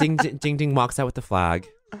that. Ding Ding walks out with the flag,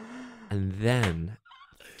 and then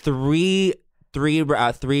three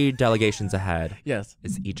delegations ahead Yes.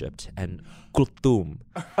 is Egypt, and Kulthum,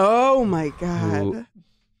 Oh my God. who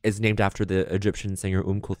is named after the Egyptian singer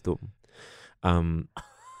Kulthum.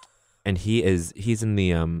 And he's in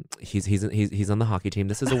the he's on the hockey team.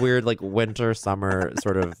 This is a weird like winter summer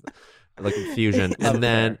sort of like fusion. And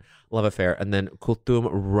then love affair. And then Kulthum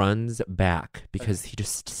runs back because he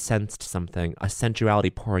just sensed something, a sensuality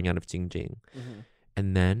pouring out of Jing Jing.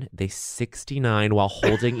 And then they 69 while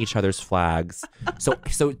holding each other's flags. So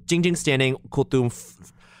Jing Jing standing, Kulthum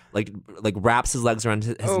like wraps his legs around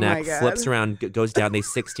his Oh my neck, God. flips around, goes down. They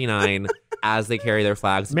 69 as they carry their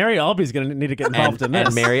flags. Mary Albee's gonna need to get involved in this.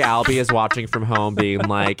 And Mary Albee is watching from home, being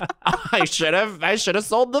like, "I should have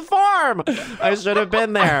sold the farm. I should have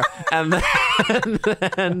been there." And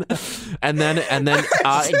then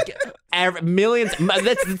millions.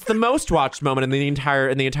 It's the most watched moment in the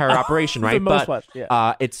entire operation, right? The most watched,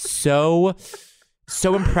 yeah. It's so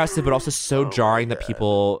impressive, but also so jarring that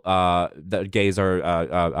people, that gays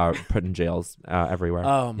are put in jails everywhere.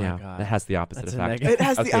 Oh my yeah, God. It has the opposite That's a effect. negative. It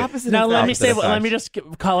has the Okay. opposite Now effect. let me say. Opposite Let me effect.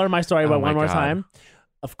 just color my story Oh one my more God. time.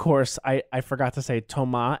 Of course, I forgot to say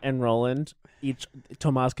Toma and Roland.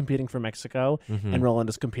 Toma is competing for Mexico, Mhm. and Roland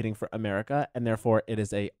is competing for America, and therefore it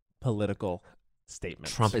is a political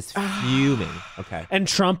statement. Trump is fuming. Okay. And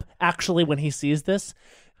Trump actually, when he sees this,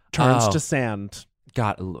 turns Oh. to sand.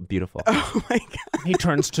 God, beautiful. Oh my God. He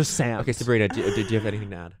turns to sand. Okay, Sabrina, did you have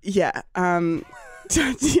anything to add? Yeah.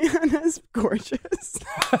 Tatiana's gorgeous.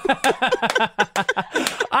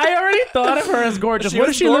 I already thought of her as gorgeous. What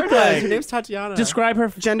does she look like? Her name's Tatiana. Describe her.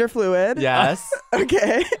 Gender fluid. Yes.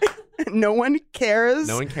 Okay. No one cares.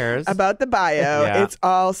 No one cares. About the bio. Yeah. It's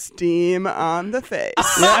all steam on the face.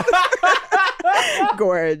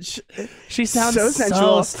 Gorge. She sounds so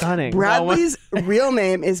sensual. stunning. Bradley's real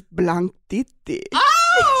name is Blanctiti.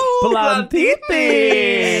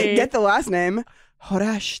 Blantiti. Get the last name.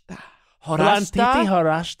 Horashta. Blantiti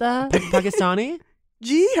Horashta. Pakistani?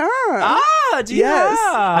 Jihan. Ah, Yes.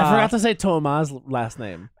 I forgot to say Toma's last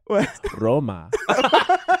name. What? Roma.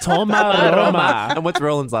 Toma Roma. And what's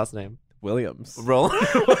Roland's last name? Williams. Roland.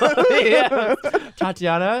 Yeah.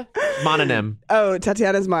 Tatiana? Mononym. Oh,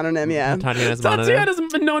 Tatiana's mononym, yeah. Tatiana's mononym. Tatiana's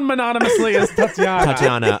known mononymously as Tatiana.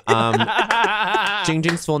 Tatiana. Jing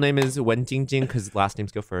Jing's full name is Wen Jing Jing because last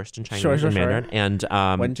names go first in Chinese Sure. and Mandarin. And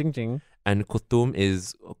Wen Jing Jing. and Kulthum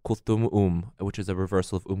is Kulthum which is a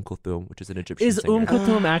reversal of Kulthum, which is an Egyptian Is singer.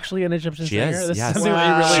 Kulthum actually an Egyptian She singer? is, This yes. is something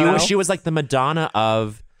that you really know? She was like the Madonna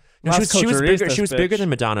of. No, Las she was bigger. Culturistas, She was bigger bitch. than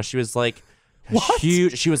Madonna. She was like What?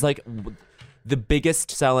 huge. She was like the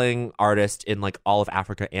biggest selling artist in like all of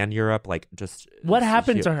Africa and Europe. Like just What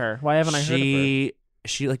happened huge. to her? Why haven't I heard of her? She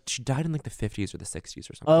she died in like the 50s or the 60s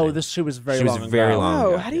or something. Oh, she was very She was long very ago. long. Oh,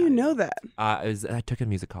 ago. how do you know that? I took a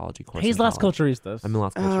musicology course. He's in Las college. Culturistas. I'm in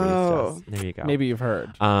Las Culturistas. Oh. There you go. Maybe you've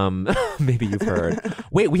heard. Maybe you've heard.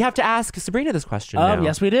 Wait, we have to ask Sabrina this question now.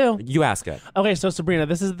 Yes, we do. You ask it. Okay, so Sabrina,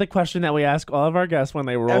 this is the question that we ask all of our guests when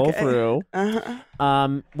they roll Okay. through,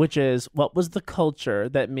 Uh-huh. which is, what was the culture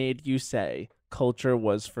that made you say culture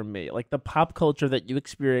was for me? Like the pop culture that you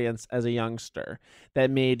experienced as a youngster that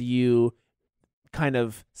made you kind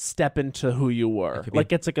of step into who you were. could be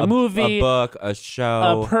Like it's like a movie, a book, a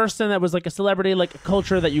show. a person that was like a celebrity, like a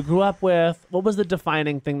culture that you grew up with. What was the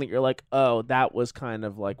defining thing that you're like, oh, that was kind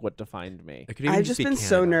of like what defined me? It could even I've just be been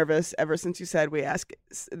so Canada. nervous ever since you said we ask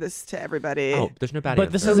this to everybody. Oh, there's no bad But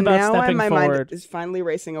answer. this so is about now stepping my forward. mind is finally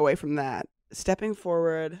racing away from that. Stepping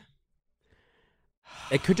forward.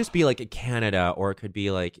 It could just be like Canada, or it could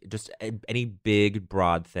be like just any big,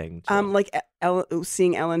 broad thing. too. Like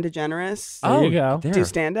seeing Ellen DeGeneres There you go. there. do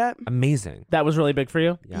stand up. Amazing. That was really big for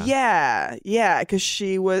you? Yeah, because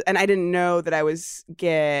she was, and I didn't know that I was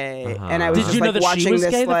gay, Uh-huh. and I was Did just you know like that watching she was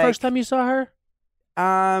this gay like the first time you saw her?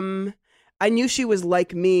 I knew she was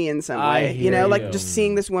like me in some I way, hear like you. just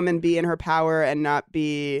seeing this woman be in her power and not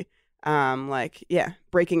be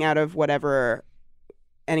breaking out of whatever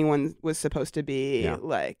anyone was supposed to be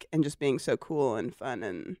like, and just being so cool and fun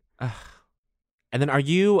and And then are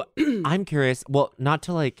you? I'm curious. Well, not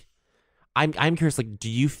to like. I'm curious. Like, do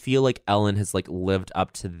you feel like Ellen has like lived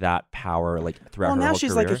up to that power like throughout well, her now whole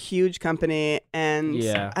she's career? like a huge company, and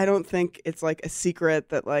Yeah. I don't think it's like a secret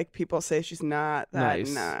that like people say she's not that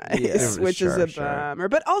Nice. nice, Yeah. which is Sure, a sure. bummer.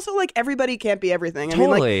 But also, like, everybody can't be everything. I mean,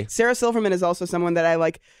 Totally. like, Sarah Silverman is also someone that I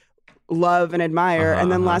like love and admire. Uh-huh,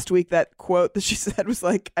 And then uh-huh. last week, that quote that she said was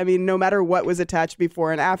like, I mean, no matter what was attached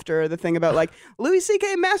before and after, the thing about like Louis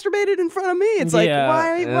C.K. masturbated in front of me. It's like, Yeah.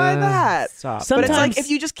 why that? Stop. But Sometimes it's like, if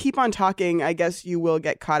you just keep on talking, I guess you will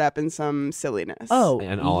get caught up in some silliness. Oh,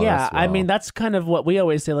 And all of yeah. us I will. mean, that's kind of what we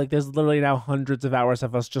always say. Like, there's literally now hundreds of hours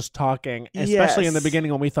of us just talking, especially in the Yes.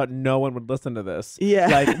 beginning when we thought no one would listen to this. Yeah.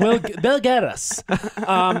 Like, they'll get us.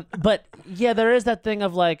 But yeah, there is that thing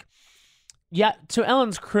of like, yeah, to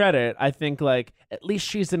Ellen's credit, I think like at least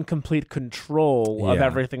she's in complete control of Yeah.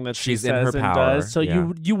 everything that she She's in says her and power, does. So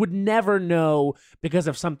yeah. you would never know because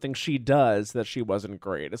of something she does that she wasn't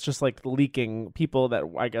great. It's just like leaking people that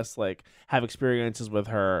I guess like have experiences with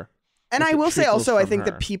her. And Like, I it will say trickles also, I from think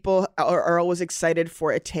her. that people are always excited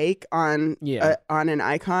for a take on Yeah. on an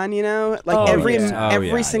icon. You know, like Oh, every yeah. Oh, every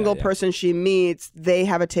yeah, single yeah. person she meets, they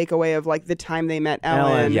have a takeaway of like the time they met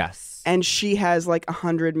Ellen. Yes. And she has like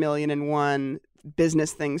 100,000,001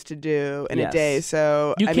 business things to do in Yes. a day.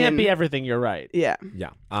 So You I can't mean, be everything. You're right. Yeah. Yeah.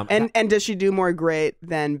 And does she do more great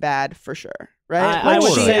than bad for sure? Right? I Like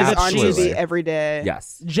would she say is that on she's- TV every day.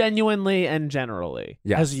 yes. Genuinely and generally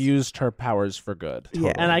Yes. has used her powers for good.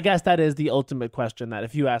 Yeah. And I guess that is the ultimate question that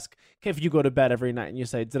if you go to bed every night and you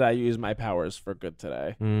say, did I use my powers for good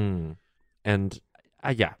today? And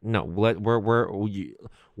yeah, no,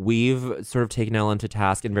 we've sort of taken Ellen to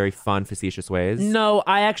task in very fun, facetious ways. No,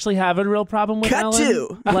 I actually have a real problem with Cut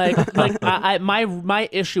Ellen. to. My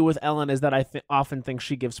issue with Ellen is that I often think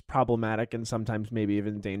she gives problematic and sometimes maybe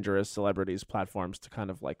even dangerous celebrities platforms to kind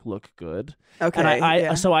of like look good. Okay. And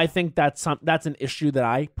yeah. so I think that's an issue that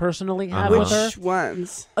I personally have with her. Which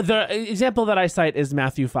ones? The example that I cite is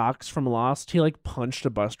Matthew Fox from Lost. He like punched a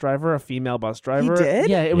bus driver, a female bus driver. did?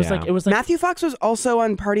 Yeah, it was Yeah. like Matthew Fox was also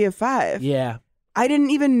on Party of Five. yeah. I didn't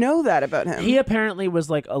even know that about him. He apparently was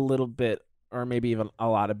like a little bit, or maybe even a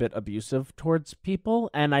lot of bit abusive towards people,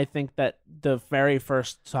 and I think that the very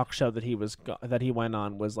first talk show that he went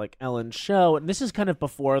on was like Ellen's show, and this is kind of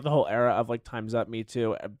before the whole era of like Time's Up, Me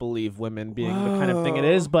Too, Believe Women being the kind of thing it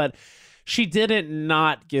is, but she didn't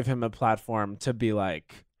not give him a platform to be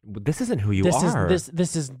like, This isn't who you this are.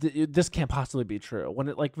 this can't possibly be true when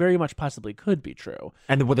it like very much possibly could be true.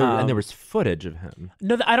 And there was footage of him.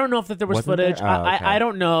 No, I don't know if there was Wasn't there? footage. Oh, okay. I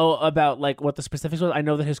don't know about like what the specifics was. I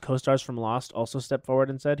know that his co-stars from Lost also stepped forward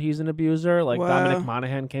and said he's an abuser. Like Wow. Dominic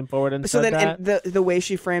Monaghan came forward and So said then that. and the way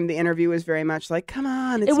she framed the interview was very much like, come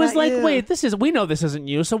on, it's It was not like, you. wait, we know this isn't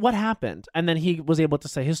you. So what happened? And then he was able to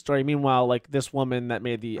say his story. Meanwhile, like this woman that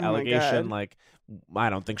made the Oh my allegation, God. like I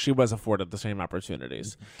don't think she was afforded the same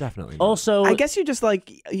opportunities. Definitely. Not. Also, I guess you just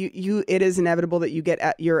like you it is inevitable that you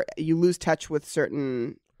get you lose touch with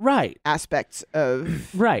certain right. aspects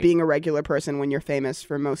of Right. being a regular person when you're famous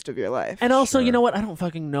for most of your life. And also, you Sure. know what? I don't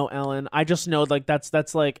fucking know Ellen. I just know like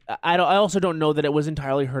that's like I also don't know that it was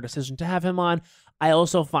entirely her decision to have him on. I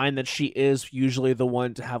also find that she is usually the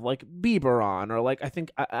one to have like Bieber on, or like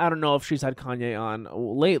I don't know if she's had Kanye on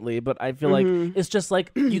lately, but I feel like it's just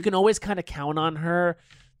like you can always kind of count on her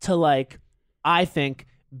to like I think,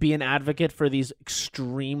 be an advocate for these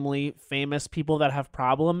extremely famous people that have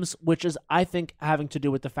problems, which is, I think, having to do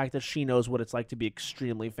with the fact that she knows what it's like to be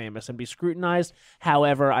extremely famous and be scrutinized.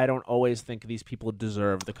 However, I don't always think these people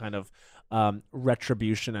deserve the kind of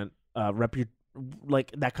retribution and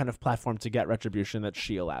like that kind of platform to get retribution that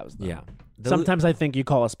she allows them. Yeah. Sometimes I think you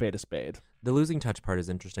call a spade a spade. The losing touch part is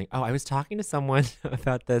interesting. Oh, I was talking to someone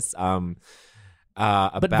about this.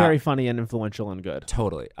 But very funny and influential and good.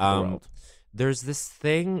 Totally. World. There's this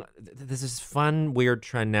thing, there's this fun, weird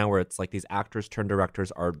trend now where it's like these actors turned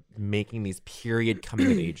directors are making these period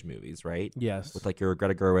coming of age movies, right? Yes. With like your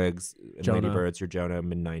Greta Gerwigs, and Lady Jonah. Birds, your Jonah,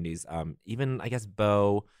 mid-90s. Even, I guess,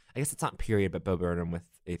 Bo, I guess it's not period, but Bo Burnham with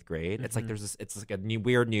 8th grade. It's like there's this, it's like a new,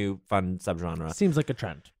 weird, new, fun subgenre. Seems like a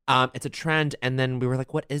trend. It's a trend, and then we were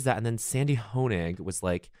like, what is that? And then Sandy Honig was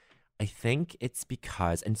like, I think it's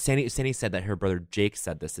because, and Sandy said that her brother Jake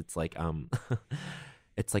said this, it's like,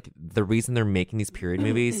 it's like the reason they're making these period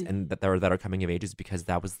movies and that are coming of age is because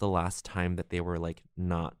that was the last time that they were like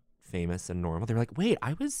not famous and normal. They were like, wait,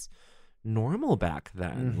 I was normal back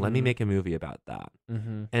then. Let me make a movie about that.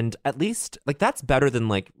 And at least like that's better than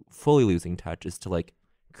like fully losing touch, is to like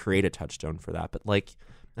create a touchstone for that. But like,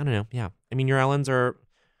 I don't know. Yeah. I mean, your Ellens aren't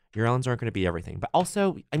going to be everything, but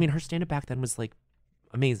also, I mean, her stand-up back then was like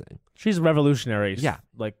amazing. She's revolutionary. Yeah.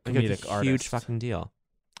 Like Like comedic a artist. huge fucking deal.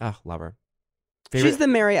 Oh, love her. She's the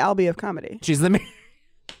Mary Albee of comedy. She's the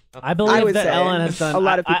I believe would that say. Ellen has done. A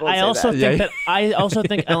lot of people would I say also that. think Yeah. that. I also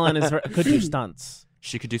think Ellen could do stunts.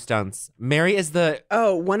 She could do stunts. Mary is the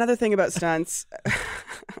Oh, one other thing about stunts.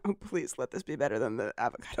 Oh, please let this be better than the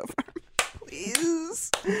avocado farm. Please.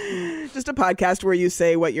 Just a podcast where you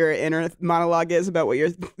say what your inner monologue is about what you're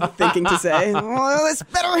thinking to say. Well, it's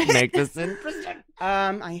better. make this interesting.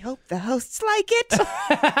 I hope the hosts like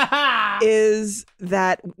it. Is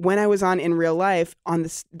that when I was on In Real Life, on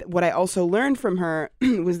this, what I also learned from her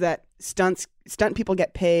was that stunt people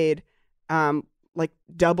get paid like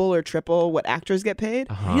double or triple what actors get paid.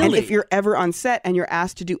 And if you're ever on set and you're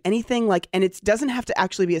asked to do anything like, and it doesn't have to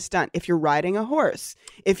actually be a stunt. If you're riding a horse,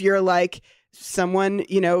 if you're like someone,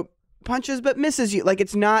 you know, punches but misses you, like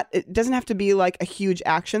it doesn't have to be like a huge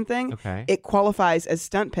action thing. Okay. It qualifies as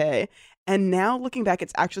stunt pay. And now looking back,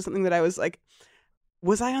 it's actually something that I was like,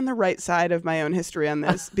 was I on the right side of my own history on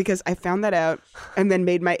this? Because I found that out and then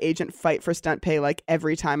made my agent fight for stunt pay like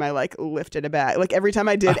every time I like lifted a bag. Like every time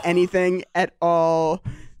I did anything at all.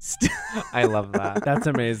 I love that. That's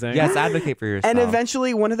amazing. Yes, advocate for yourself. And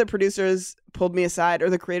eventually one of the producers pulled me aside, or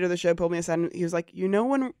the creator of the show pulled me aside, and he was like, you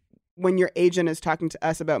know, when your agent is talking to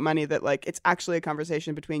us about money, that like it's actually a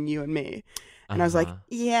conversation between you and me. And I was like,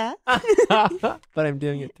 yeah. but I'm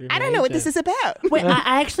doing it through I don't know what this is about. Wait,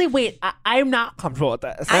 I actually I'm not comfortable with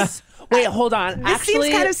this. Wait, hold on. This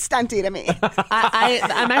Actually, seems kind of stunty to me.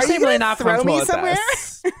 I'm Are actually you really gonna not throw comfortable me with somewhere?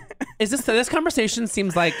 this. Is this conversation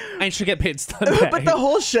seems like I should get paid stunt pay. But the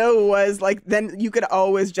whole show was like, then you could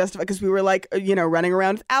always justify, because we were like, you know, running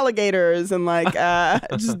around with alligators and like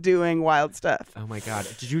just doing wild stuff. Oh my god!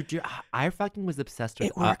 Did you? I fucking was obsessed with.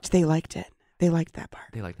 It worked. They liked it. They liked that part.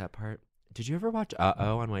 They like that part. Did you ever watch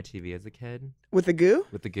Uh-Oh on YTV as a kid With the goo?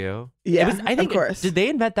 with the goo? Yeah, I think of course. Did they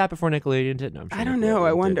invent that before Nickelodeon did? No, I'm sure I don't know. Nickelodeon I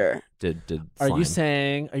did- wonder. Did Are you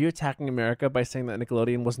slime. are you attacking America by saying that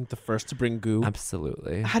Nickelodeon wasn't the first to bring goo?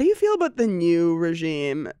 Absolutely. How do you feel about the new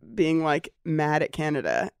regime being like mad at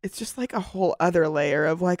Canada? It's just like a whole other layer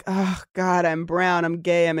of like, oh God, I'm brown, I'm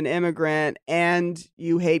gay, I'm an immigrant, and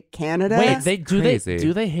you hate Canada? Wait, do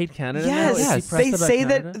crazy. they hate Canada? Yes, now? Is he Yes. pressed they about say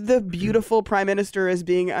Canada? that the beautiful prime minister is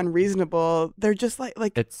being unreasonable. They're just like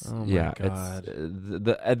It's Oh my yeah. God.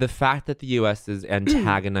 It's the fact that the U.S. is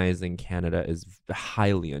antagonizing Canada is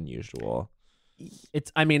highly unusual.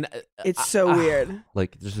 It's. I mean, it's so weird.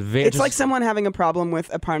 Like just It's like someone having a problem with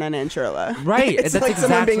Aparna Nancherla. Right. It's that's like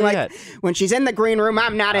someone exactly being like, it. when she's in the green room,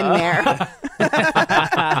 I'm not in there.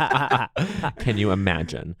 Can you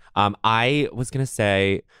imagine? I was gonna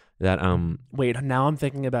say that Wait, now I'm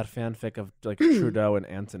thinking about fanfic of like Trudeau and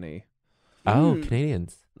Antony.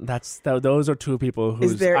 Canadians. Those are two people who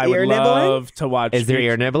there I would ear nibbling? love to watch. Is there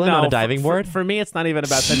ear nibbling on a diving board? For me, it's not even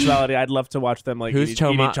about sensuality. I'd love to watch them like Who's eat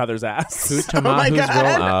Toma- each other's ass. Who's Toma? my Who's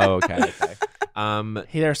God. Roll? Oh, okay.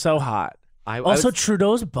 They're so hot. I Also, was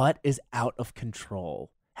Trudeau's butt is out of control.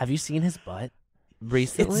 Have you seen his butt?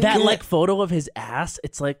 recently. It's that like photo of his ass.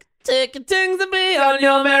 It's like taking things to be on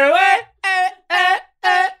your merry way.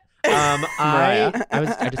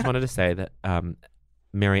 I just wanted to say that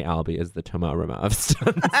Mary Albee is the Toma Roma of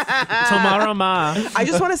stunts. Tomorrow, ma. I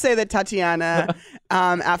just want to say that Tatiana,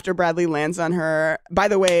 after Bradley lands on her, by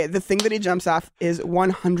the way, the thing that he jumps off is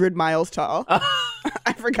 100 miles tall.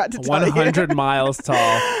 I forgot to tell you. 100 miles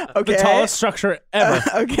tall. Okay. The tallest structure ever.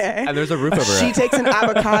 Okay. And there's a roof over She it. takes an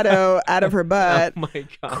avocado out of her butt, Oh my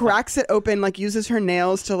God. cracks it open, like uses her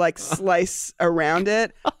nails to like slice around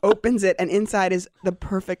it, opens it, and inside is the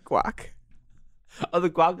perfect guac. Oh, the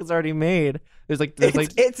guac is already made. There's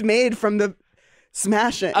It's made from the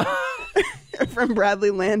smashing from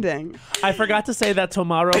Bradley Landing. I forgot to say that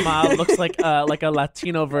Tomorrow Ma looks like a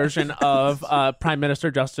Latino version of Prime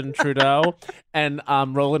Minister Justin Trudeau, and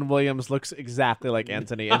Roland Williams looks exactly like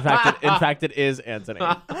Anthony. In fact, it is Anthony.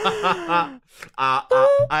 I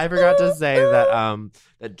forgot to say that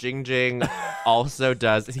Jing Jing also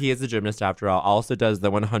does. He is a gymnast after all. Also does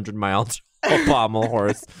the 100-mile pommel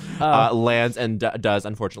horse. Lands and does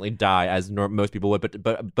unfortunately die, as most people would.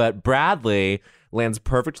 But Bradley lands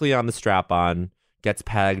perfectly on the strap-on, gets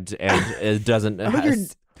pegged, and doesn't.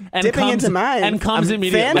 You're dipping into mine. And comes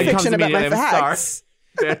immediately. Fan fiction about my I'm facts.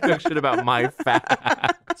 Fan fiction about my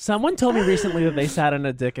facts. Someone told me recently that they sat on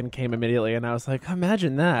a dick and came immediately, and I was like,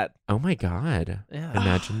 imagine that. Oh my God! Yeah.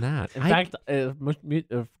 Imagine that. In fact, a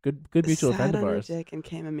good mutual friend of Sat on a ours. dick and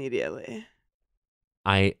came immediately.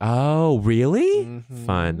 Oh really? Mhm.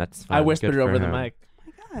 Fun. That's fun. I whispered Good it for over the him. mic.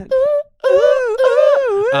 God.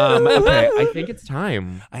 Okay, I think it's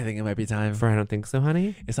time I think it might be time for I Don't Think So,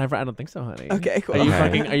 Honey. It's time for I Don't Think So, Honey. Okay, cool.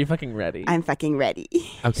 Okay. Are you fucking ready? I'm fucking ready.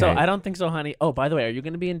 Okay. So I Don't Think So, Honey. Oh, by the way, are you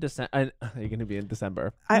going to be in December? Are you going to be in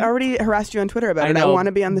December? I already harassed you on Twitter about it. I know, want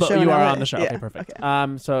to be on the but show. You in are LA. on the show. Yeah. Okay, perfect.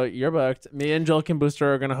 Okay. So you're booked. Me and Joel Kim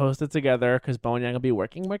Booster are going to host it together because Bo and Yang will be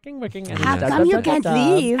working. And How come you can't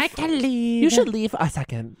leave? I can leave. You should leave a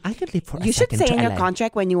second. I could leave for You should say in your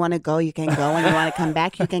contract when you want to go, you can go. When you want to come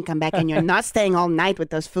back, you can come back. And you're not staying all night with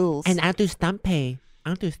those fools. I'll do stunt pay.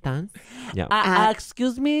 I'll do stunts. Yeah.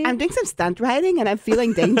 Excuse me? I'm doing some stunt riding and I'm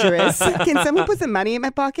feeling dangerous. Can someone put some money in my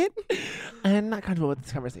pocket? I'm not comfortable with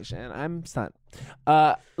this conversation. I'm stunned.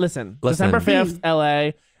 Listen. Listen. December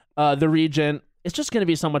 5th, LA, the Regent. It's just going to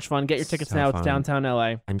be so much fun. Get your tickets So now. fun. It's downtown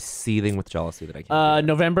LA. I'm seething with jealousy that I can't.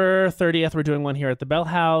 November 30th, we're doing one here at the Bell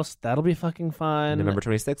House. That'll be fucking fun. November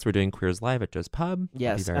 26th, we're doing Queers Live at Joe's Pub.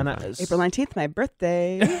 Yes, That'll be and very fun. April 19th, my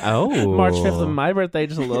birthday. Oh. March 5th, my birthday,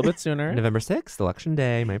 just a little bit sooner. November 6th, Election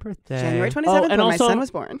Day, my birthday. January 27th, and when also, my son was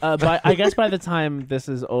born. But I guess by the time this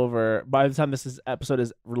is over, by the time this episode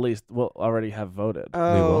is released, we'll already have voted.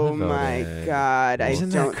 Oh have my voted. God. I Isn't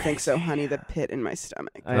that don't think so, honey. The pit in my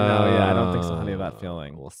stomach. I know, yeah. I don't think so, honey, that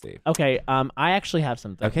feeling. We'll see. Okay, I actually have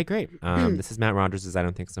something. Okay, great. This is Matt Rogers' I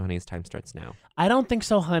Don't Think So, Honey's time starts now. I don't think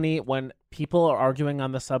so, honey, when people are arguing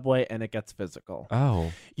on the subway and it gets physical.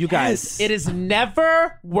 Oh. You guys, Yes. it is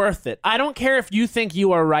never worth it. I don't care if you think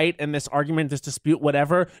you are right in this argument, this dispute,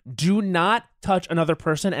 whatever. Do not touch another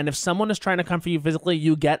person. And if someone is trying to come for you physically,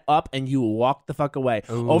 you get up and you walk the fuck away.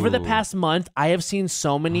 Over the Ooh. past month, I have seen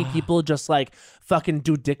so many people just like fucking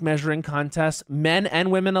do dick measuring contests, men and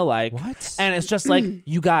women alike. What? And it's just like,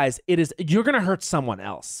 you guys, you're going to hurt someone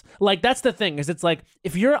else. Like, that's the thing, is it's like,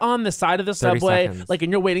 if you're on the side of the 30 subway, seconds. like,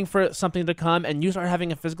 and you're waiting for something to come and you start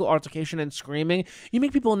having a physical altercation and screaming, you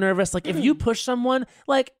make people nervous. Like, if you push someone,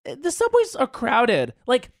 like, the subways are crowded.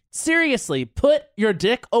 Like, seriously, put your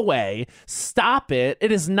dick away. Stop it.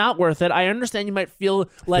 It is not worth it. I understand you might feel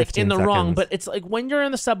like 15 in the wrong, seconds. but it's like when you're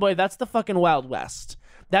in the subway, that's the fucking Wild West.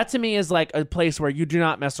 That to me is like a place where you do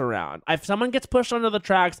not mess around. If someone gets pushed onto the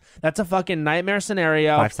tracks, that's a fucking nightmare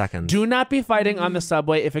scenario. 5 seconds. Do not be fighting on the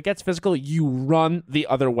subway. If it gets physical, you run the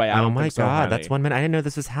other way. I Oh don't my think so, God, honey. that's 1 minute. I didn't know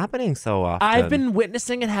this was happening so often. I've been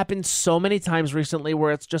witnessing it happen so many times recently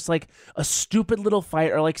where it's just like a stupid little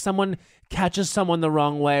fight or like someone catches someone the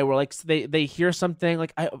wrong way where like they hear something.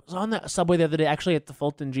 Like I was on the subway the other day, actually at the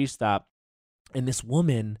Fulton G stop, and this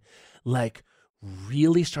woman like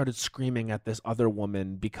really started screaming at this other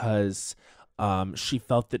woman because she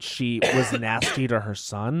felt that she was nasty to her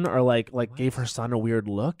son or like gave her son a weird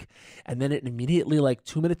look. And then it immediately, like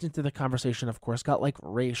 2 minutes into the conversation, of course, got like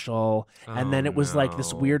racial. And then it was like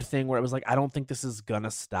this weird thing where it was like, I don't think this is gonna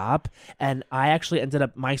stop. And I actually ended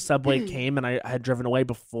up, my subway came and I had driven away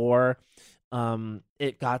before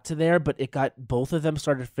it got to there, but both of them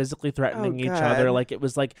started physically threatening each other. God. Like it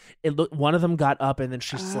was like one of them got up and then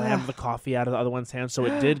she slammed the coffee out of the other one's hand, so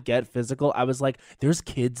it did get physical. I was like, there's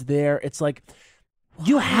kids there. It's like,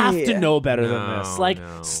 you have to know better than this. Like,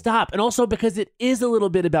 stop. And also because it is a little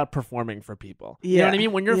bit about performing for people. You know what I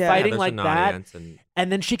mean? When you're fighting like that,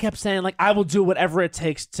 and then she kept saying like, I will do whatever it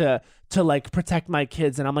takes to like protect my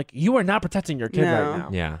kids. And I'm like, you are not protecting your kid right now.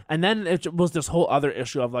 Yeah. And then it was this whole other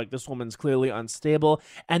issue of like, this woman's clearly unstable.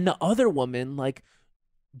 And the other woman like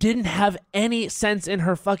didn't have any sense in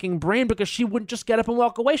her fucking brain because she wouldn't just get up and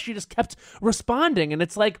walk away. She just kept responding. And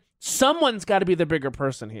it's like, someone's got to be the bigger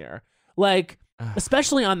person here. Like,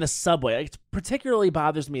 especially on the subway. Like, it particularly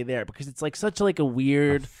bothers me there because it's like such like a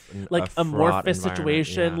weird, like fraught amorphous environment,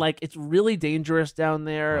 situation. yeah. Like it's really dangerous down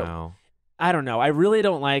there. Wow. I don't know. I really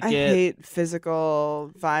don't like I it. hate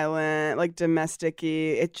physical, violent, like domestic-y.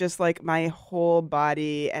 It's just like my whole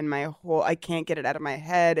body and I can't get it out of my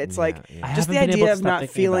head. It's like I just haven't the been able idea to of stop not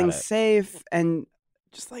thinking feeling about it. safe and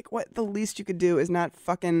just like what the least you could do is not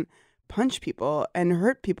fucking punch people and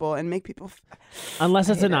hurt people and make people. Unless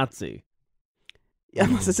I it's a hate it. Nazi.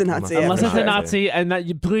 Unless it's a Nazi. Yeah, Unless for it's a sure. Nazi, and that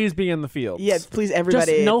you please be in the field. Yeah, please,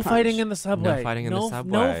 everybody. Just no punch. fighting in the subway. fighting in the No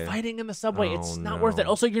subway. fighting in the subway. It's Oh, not worth it. no.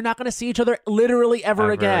 Also, you're not going to see each other literally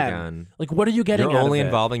ever again. Like, what are you getting You're out only of it?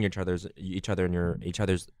 involving each other in each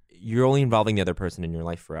other's. You're only involving the other person in your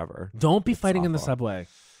life forever. Don't be fighting in the awful. subway.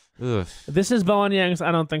 Ugh. This is Bowen Yang's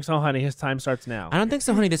I Don't Think So, Honey. His time starts now. I don't think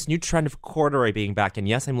so, honey. This new trend of corduroy being back, and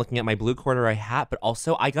yes, I'm looking at my blue corduroy hat, but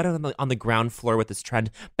also I got it on the ground floor with this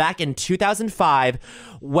trend back in 2005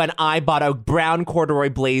 when I bought a brown corduroy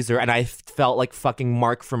blazer and I felt like fucking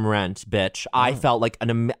Mark from Rent, bitch. I felt like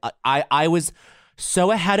I was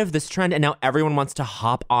so ahead of this trend, and now everyone wants to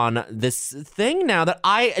hop on this thing now that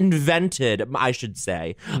I invented, I should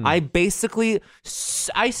say. I basically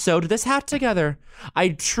I sewed this hat together. I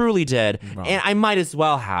truly did, and I might as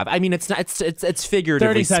well have. I mean, it's not. It's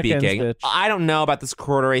figuratively 30 seconds, speaking. bitch. I don't know about this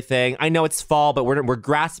corduroy thing. I know it's fall, but we're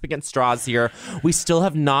grasping at straws here. We still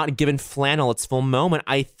have not given flannel its full moment.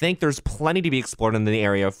 I think there's plenty to be explored in the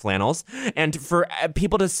area of flannels, and for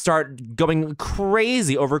people to start going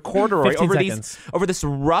crazy over corduroy, 15 over seconds. over this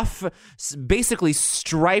rough, basically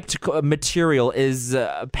striped material is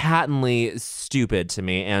patently stupid to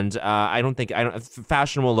me, and I don't think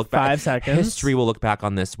fashion will look back. 5 seconds. History will look back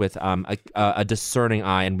on this with a discerning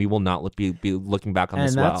eye, and we will not be looking back on and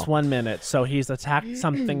this that's well. 1 minute. So he's attacked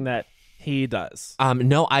something that he does.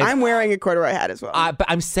 No, I'm wearing a corduroy hat as well. but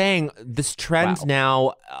I'm saying this trend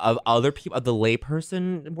now of other people, of the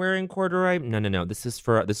layperson wearing corduroy. No. This is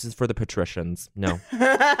for the patricians. No,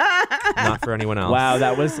 not for anyone else. Wow,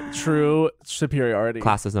 that was true superiority.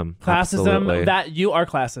 Classism. Classism. Absolutely. That you are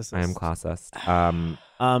classist. I am classist.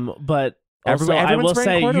 But also, I everyone's will wearing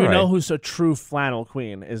say, you corduroy. know who's a true flannel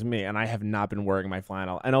queen is me, and I have not been wearing my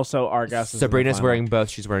flannel. And also, our guest is Sabrina's flannel. wearing both.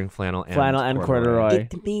 She's wearing flannel and corduroy.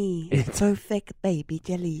 It's me, perfect baby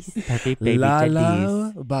jellies. Baby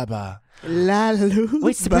jellies. Baba. La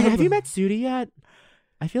Wait, Sabrina, have you met Sudi yet?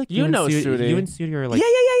 I feel like You know Sudi. You and Sudi are like.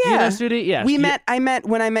 Yeah. You know Sudi? Yes. I met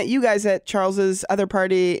when I met you guys at Charles's other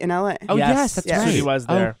party in LA. Oh yes, that's yes. right. Sudi was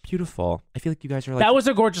there. Oh, beautiful. I feel like you guys are like. That was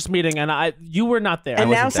a gorgeous meeting, and you were not there.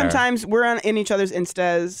 And now wasn't there. sometimes we're in each other's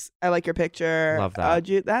Instas. I like your picture. Love that.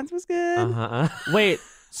 That was good. Uh-huh. Wait,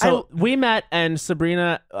 so we met, and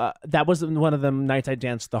Sabrina, that was one of the nights I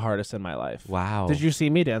danced the hardest in my life. Wow. Did you see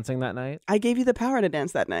me dancing that night? I gave you the power to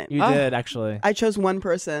dance that night. You did, actually. I chose one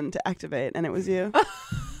person to activate, and it was you.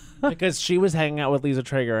 Because she was hanging out with Lisa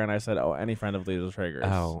Traeger, and I said, "Oh, any friend of Lisa Traeger's."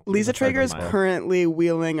 Oh. Lisa friend Traeger of is mine. currently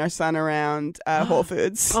wheeling our son around Whole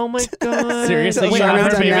Foods. Oh my god. Seriously, Wait, you're I'm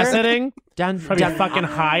not done there? babysitting? Down, Probably fucking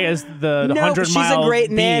high as the No, 100 she's mile a great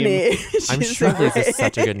beam. nanny. I'm She's sure a Lisa's great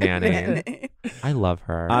such a good nanny. I love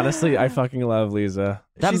her. Honestly, I fucking love Lisa.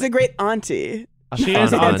 She's a great auntie. She is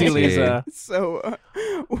Fun Auntie auntie. Lisa. So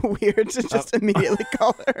weird to just immediately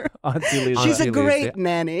call her. Auntie Lisa. She's a Auntie great Lisa.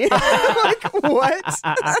 nanny. Like, what?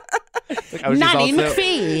 Nanny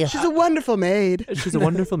McPhee. She's a wonderful maid. She's a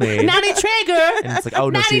wonderful maid. Nanny Traeger. And it's like, oh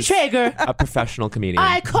no, Nanny she's Traeger. a professional comedian.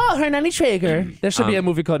 I call her Nanny Traeger. There should be a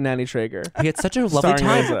movie called Nanny Traeger. We had such a lovely Starring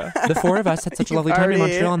time. Lisa. The four of us had such a You've lovely time in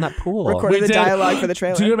already Montreal in that pool. recorded the did. dialogue for the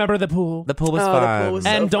trailer. Do you remember the pool? The pool was Oh, the fun. pool was so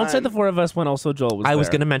And don't say fun. the four of us when also Joel was I was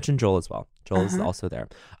there. going to mention Joel as well. Joel is also there.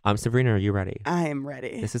 Sabrina, are you ready? I am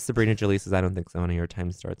ready. This is Sabrina Jaleesa's I Don't Think So, Honey. Your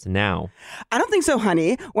time starts now. I don't think so,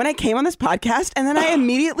 honey. When I came on this podcast, and then I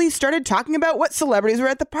immediately started talking about what celebrities were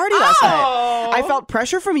at the party last night. I felt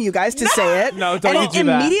pressure from you guys to say it. No, don't and you it do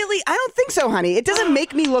that. immediately, I don't think so, honey. It doesn't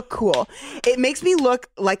make me look cool. It makes me look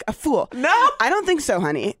like a fool. No. I don't think so,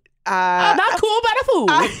 honey. Not cool, but a fool.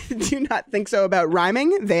 I do not think so about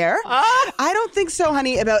rhyming there. I don't think so,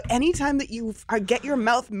 honey, about any time that you get your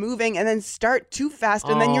mouth moving and then start too fast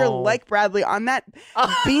and then you're like Bradley on that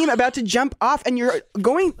beam about to jump off and you're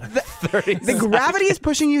going, the gravity is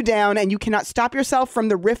pushing you down and you cannot stop yourself from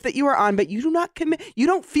the riff that you are on, but you do not commit, you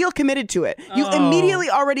don't feel committed to it. You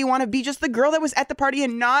immediately already want to be just the girl that was at the party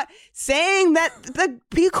and not saying that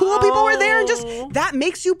the cool people were there and just, that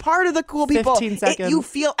makes you part of the cool people. 15 seconds. You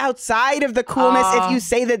feel outside of the coolness if you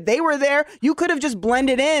say that they were there. You could have just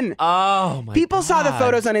blended in. Oh, my People saw the God.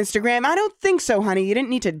 photos on Instagram. I don't think so, honey. You didn't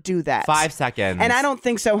need to do that. 5 seconds. And I don't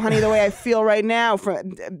think so, honey, the way I feel right now,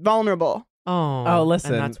 vulnerable. Oh,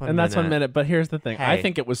 listen, and that's 1 minute. But here's the thing: I Hey.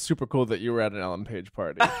 think it was super cool that you were at an Ellen Page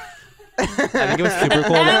party. I think it was super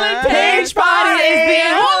cool. Ellen Page party is the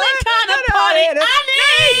only kind of party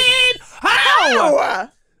I need. Ow!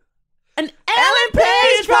 An Ellen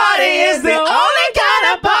Page party is the only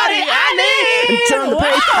kind of party I need. Turn the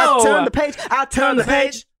page. I turn the page. I turn the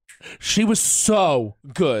page. She was so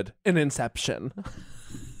good in Inception.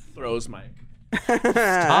 Throws Mike.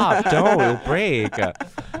 Stop! Don't break.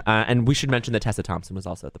 And we should mention that Tessa Thompson was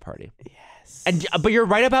also at the party. Yes. And but you're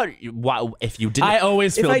right about if you didn't. I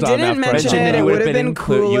always feel If I dumb didn't after mention I it, it would would have have been been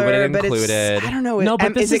inclu- you would have cooler. But included. it's, I don't know. No,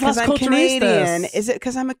 but this is is it because Las I'm Canadian? Culturistas. Is it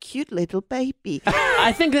because I'm a cute little baby?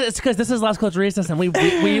 I think that it's because this is Las Culturistas, and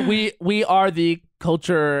we are the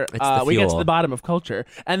culture. It's the we get to fuel. the bottom of culture,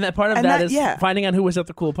 and that part of And that that- is yeah. finding out who was at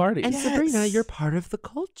the cool party. And Yes. Sabrina, you're part of the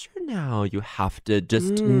culture now. You have to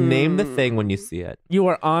just name the thing when you see it. You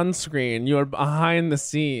are on screen. You are behind the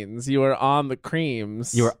scenes. You are on the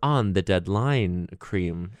creams. You're on the deadline,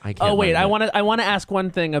 cream. I can't. Oh wait, write it. I want to ask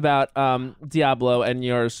one thing about Diablo and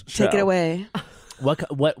yours. Take it show. away.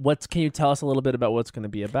 What can you tell us a little bit about what's going to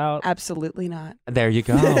be about? Absolutely not. There you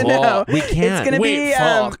go. No, we can't. It's gonna Wait, be.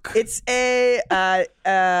 fuck. It's a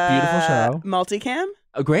Beautiful show. multicam.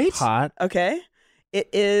 Great. Hot. Okay, it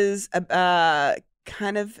is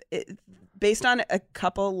kind of based on a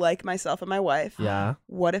couple like myself and my wife. Yeah.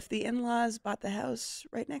 What if the in-laws bought the house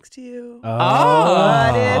right next to you? Oh,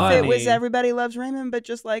 What if it was honey. Everybody Loves Raymond, but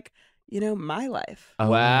just like, my life? Oh.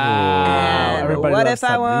 Wow. And Everybody what loves if I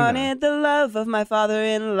Sabrina. wanted the love of my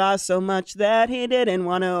father-in-law so much that he didn't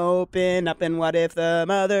want to open up? And what if the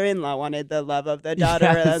mother-in-law wanted the love of the daughter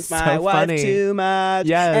Yes, that's my so wife funny. too much?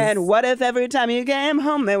 Yes. And what if every time you came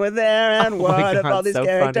home they were there? And Oh my what if God, all these so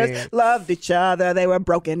characters funny. loved each other? They were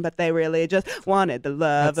broken, but they really just wanted the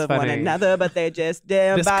love That's of one funny. another, but they just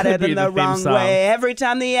did This about could it be in the the theme wrong song. way. Every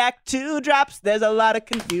time the act 2 drops, there's a lot of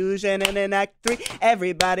confusion. And in act 3,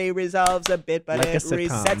 everybody resolves a bit, but Like a it sitcom.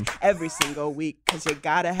 resets every single week, because you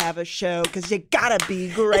gotta have a show, because you gotta be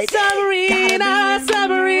great. Sabrina, Gotta be-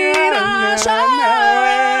 Sabrina show.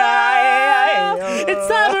 It's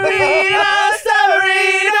Sabrina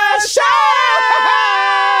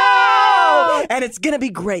show. And it's gonna be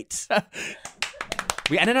great.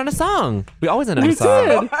 We ended on a song. We always end on We a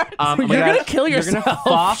song. did. Oh my You're God. gonna kill yourself. You're gonna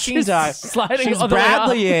fucking She's die. sliding She's all the way off.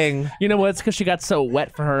 Bradleying. You know what? It's because she got so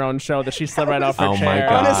wet for her own show that she slid right off her Oh my chair.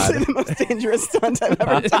 God. Honestly, the most dangerous stunt I've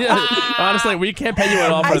ever done. Yeah, honestly, we can't pay you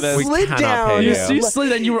at all for I this. We slid cannot down. pay You, you. you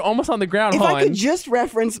slid and you were almost on the ground. If Hold I could on. just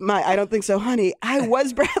reference my I Don't Think So, Honey, I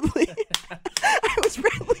was Bradley. I was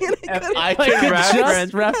Bradley and I couldn't. I Like, can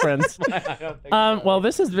just reference. Well,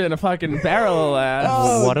 this has been a fucking barrel of laughs.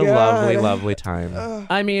 Oh, what a God. lovely, lovely time.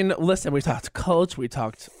 I mean, listen, we talked coach, we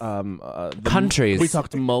talked the Countries. we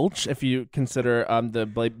talked mulch. If you consider the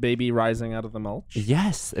baby rising out of the mulch,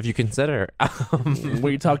 Yes, if you consider.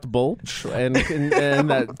 we talked bulge and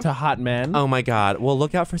that to hot men. Oh my God. Well,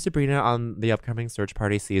 look out for Sabrina on the upcoming Search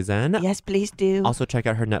Party season. Yes, please do. Also, check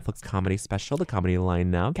out her Netflix comedy special, The Comedy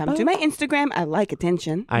Lineup. Come to my Instagram. I like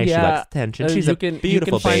attention. She likes attention. She's you a can,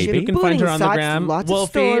 beautiful you can find, baby. You can find her on the Thoughts, gram. lots of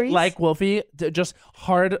Wolfie, stories. like Wolfie, just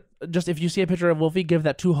hard. Just if you see a picture of Wolfie, give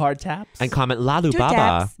that 2 hard taps. And comment Lalu 2 Baba.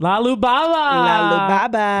 taps. Lalu Baba. Lalu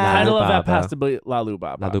Baba. Title of that Baba. has to be Lalu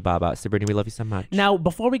Baba. Lalu Baba. Sabrina, we love you so much. Now,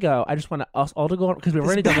 before we go, I just want us all to go because we've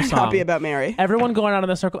already done the This song. better not be about Mary. Everyone going out in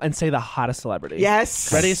the circle and say the hottest celebrity.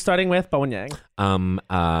 Yes. Ready? Starting with Bowen Yang.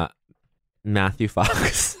 Matthew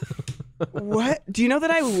Fox. What? Do you know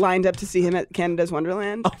that I lined up to see him at Canada's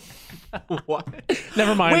Wonderland? What?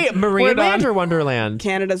 Never mind. Wait, We're Marineland done. or Wonderland?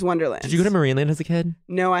 Canada's Wonderland. Did you go to Marineland as a kid?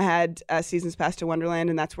 No, I had seasons pass to Wonderland,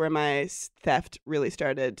 and that's where my theft really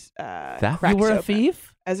started. Theft? You were a open.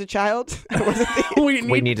 thief? As a child, I was a thief.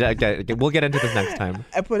 We need to we'll get into this next time.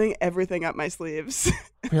 I'm putting everything up my sleeves.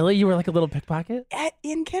 Really? You were like a little pickpocket?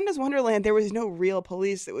 In Canada's Wonderland, there was no real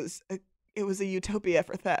police. It was a utopia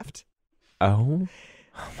for theft. Oh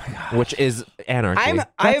my God. Which is anarchy.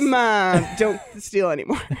 I'm don't steal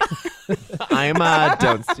anymore. I'm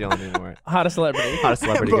don't steal anymore. Hottest celebrity. Hottest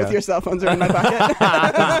celebrity Both go. your cell phones are in my pocket.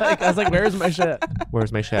 I was like, where's my shit?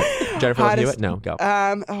 Where's my shit? Jennifer, let's do it? No, go.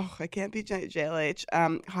 I can't be JLH.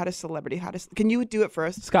 Hottest celebrity. Can you do it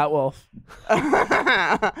first? Scott Wolf.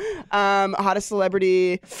 Hottest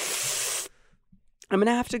celebrity. I'm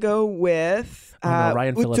gonna have to go with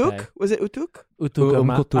Ryan Utuk. Philippe. Was it Utuk?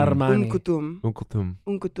 Utuk Armani. Unkutum.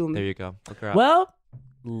 Unkutum. There you go. Look her up. Well,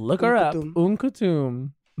 look her up. Unkutum.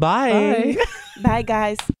 Unkutum. Bye. Bye. Bye,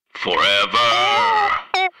 guys. Forever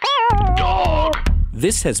Dog.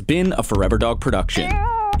 This has been a Forever Dog production.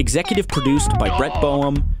 Executive produced by Brett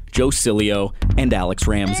Boehm, Joe Cilio, and Alex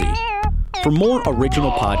Ramsey. For more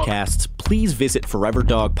original podcasts, please visit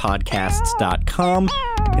foreverdogpodcasts.com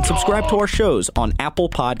and subscribe to our shows on Apple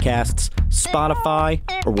Podcasts, Spotify,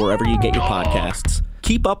 or wherever you get your podcasts.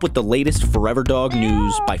 Keep up with the latest Forever Dog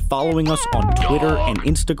news by following us on Twitter and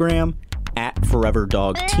Instagram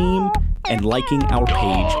 @ForeverDogTeam and liking our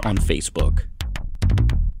page on Facebook.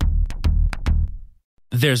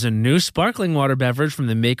 There's a new sparkling water beverage from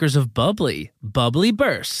the makers of Bubbly, Bubbly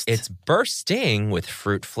Burst. It's bursting with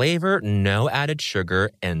fruit flavor, no added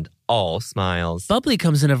sugar, and all smiles. Bubbly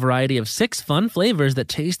comes in a variety of 6 fun flavors that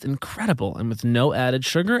taste incredible. And with no added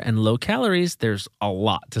sugar and low calories, there's a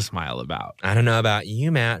lot to smile about. I don't know about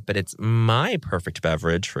you, Matt, but it's my perfect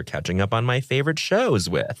beverage for catching up on my favorite shows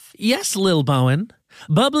with. Yes, Lil Bowen.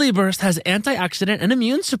 Bubbly Burst has antioxidant and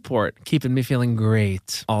immune support, keeping me feeling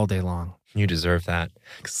great all day long. You deserve that.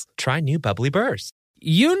 Try new Bubbly Burst.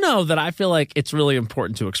 You know that I feel like it's really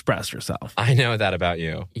important to express yourself. I know that about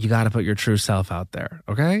you. You got to put your true self out there,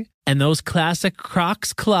 okay? And those classic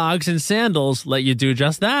Crocs, clogs, and sandals let you do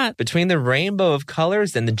just that. Between the rainbow of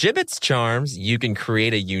colors and the Jibbitz charms, you can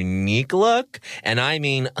create a unique look. And I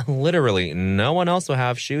mean, literally, no one else will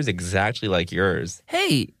have shoes exactly like yours.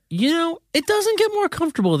 Hey, you know, it doesn't get more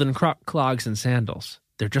comfortable than Croc clogs and sandals.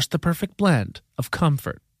 They're just the perfect blend of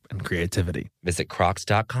comfort and creativity. Visit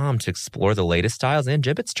Crocs.com to explore the latest styles and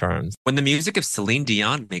Jibbitz charms. When the music of Celine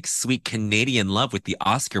Dion makes sweet Canadian love with the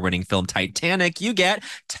Oscar-winning film Titanic, you get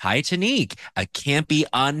Titanic, a campy,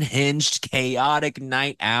 unhinged, chaotic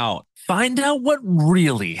night out. Find out what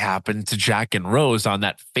really happened to Jack and Rose on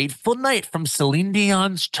that fateful night from Celine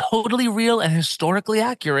Dion's totally real and historically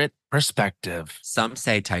accurate perspective. Some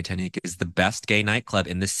say Titanic is the best gay nightclub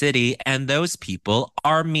in the city, and those people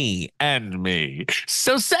are me. And me.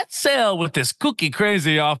 So set sail with this kooky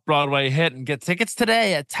crazy off-Broadway hit and get tickets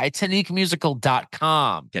today at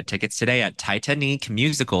TitanicMusical.com. Get tickets today at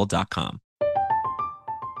TitanicMusical.com.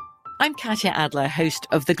 I'm Katya Adler, host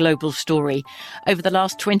of The Global Story. Over the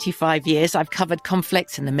last 25 years, I've covered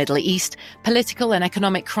conflicts in the Middle East, political and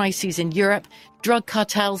economic crises in Europe, drug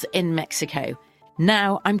cartels in Mexico.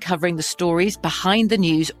 Now I'm covering the stories behind the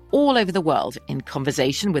news all over the world in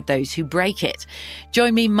conversation with those who break it.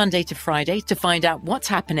 Join me Monday to Friday to find out what's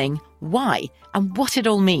happening, why, and what it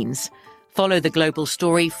all means. Follow The Global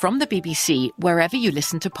Story from the BBC wherever you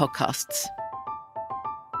listen to podcasts.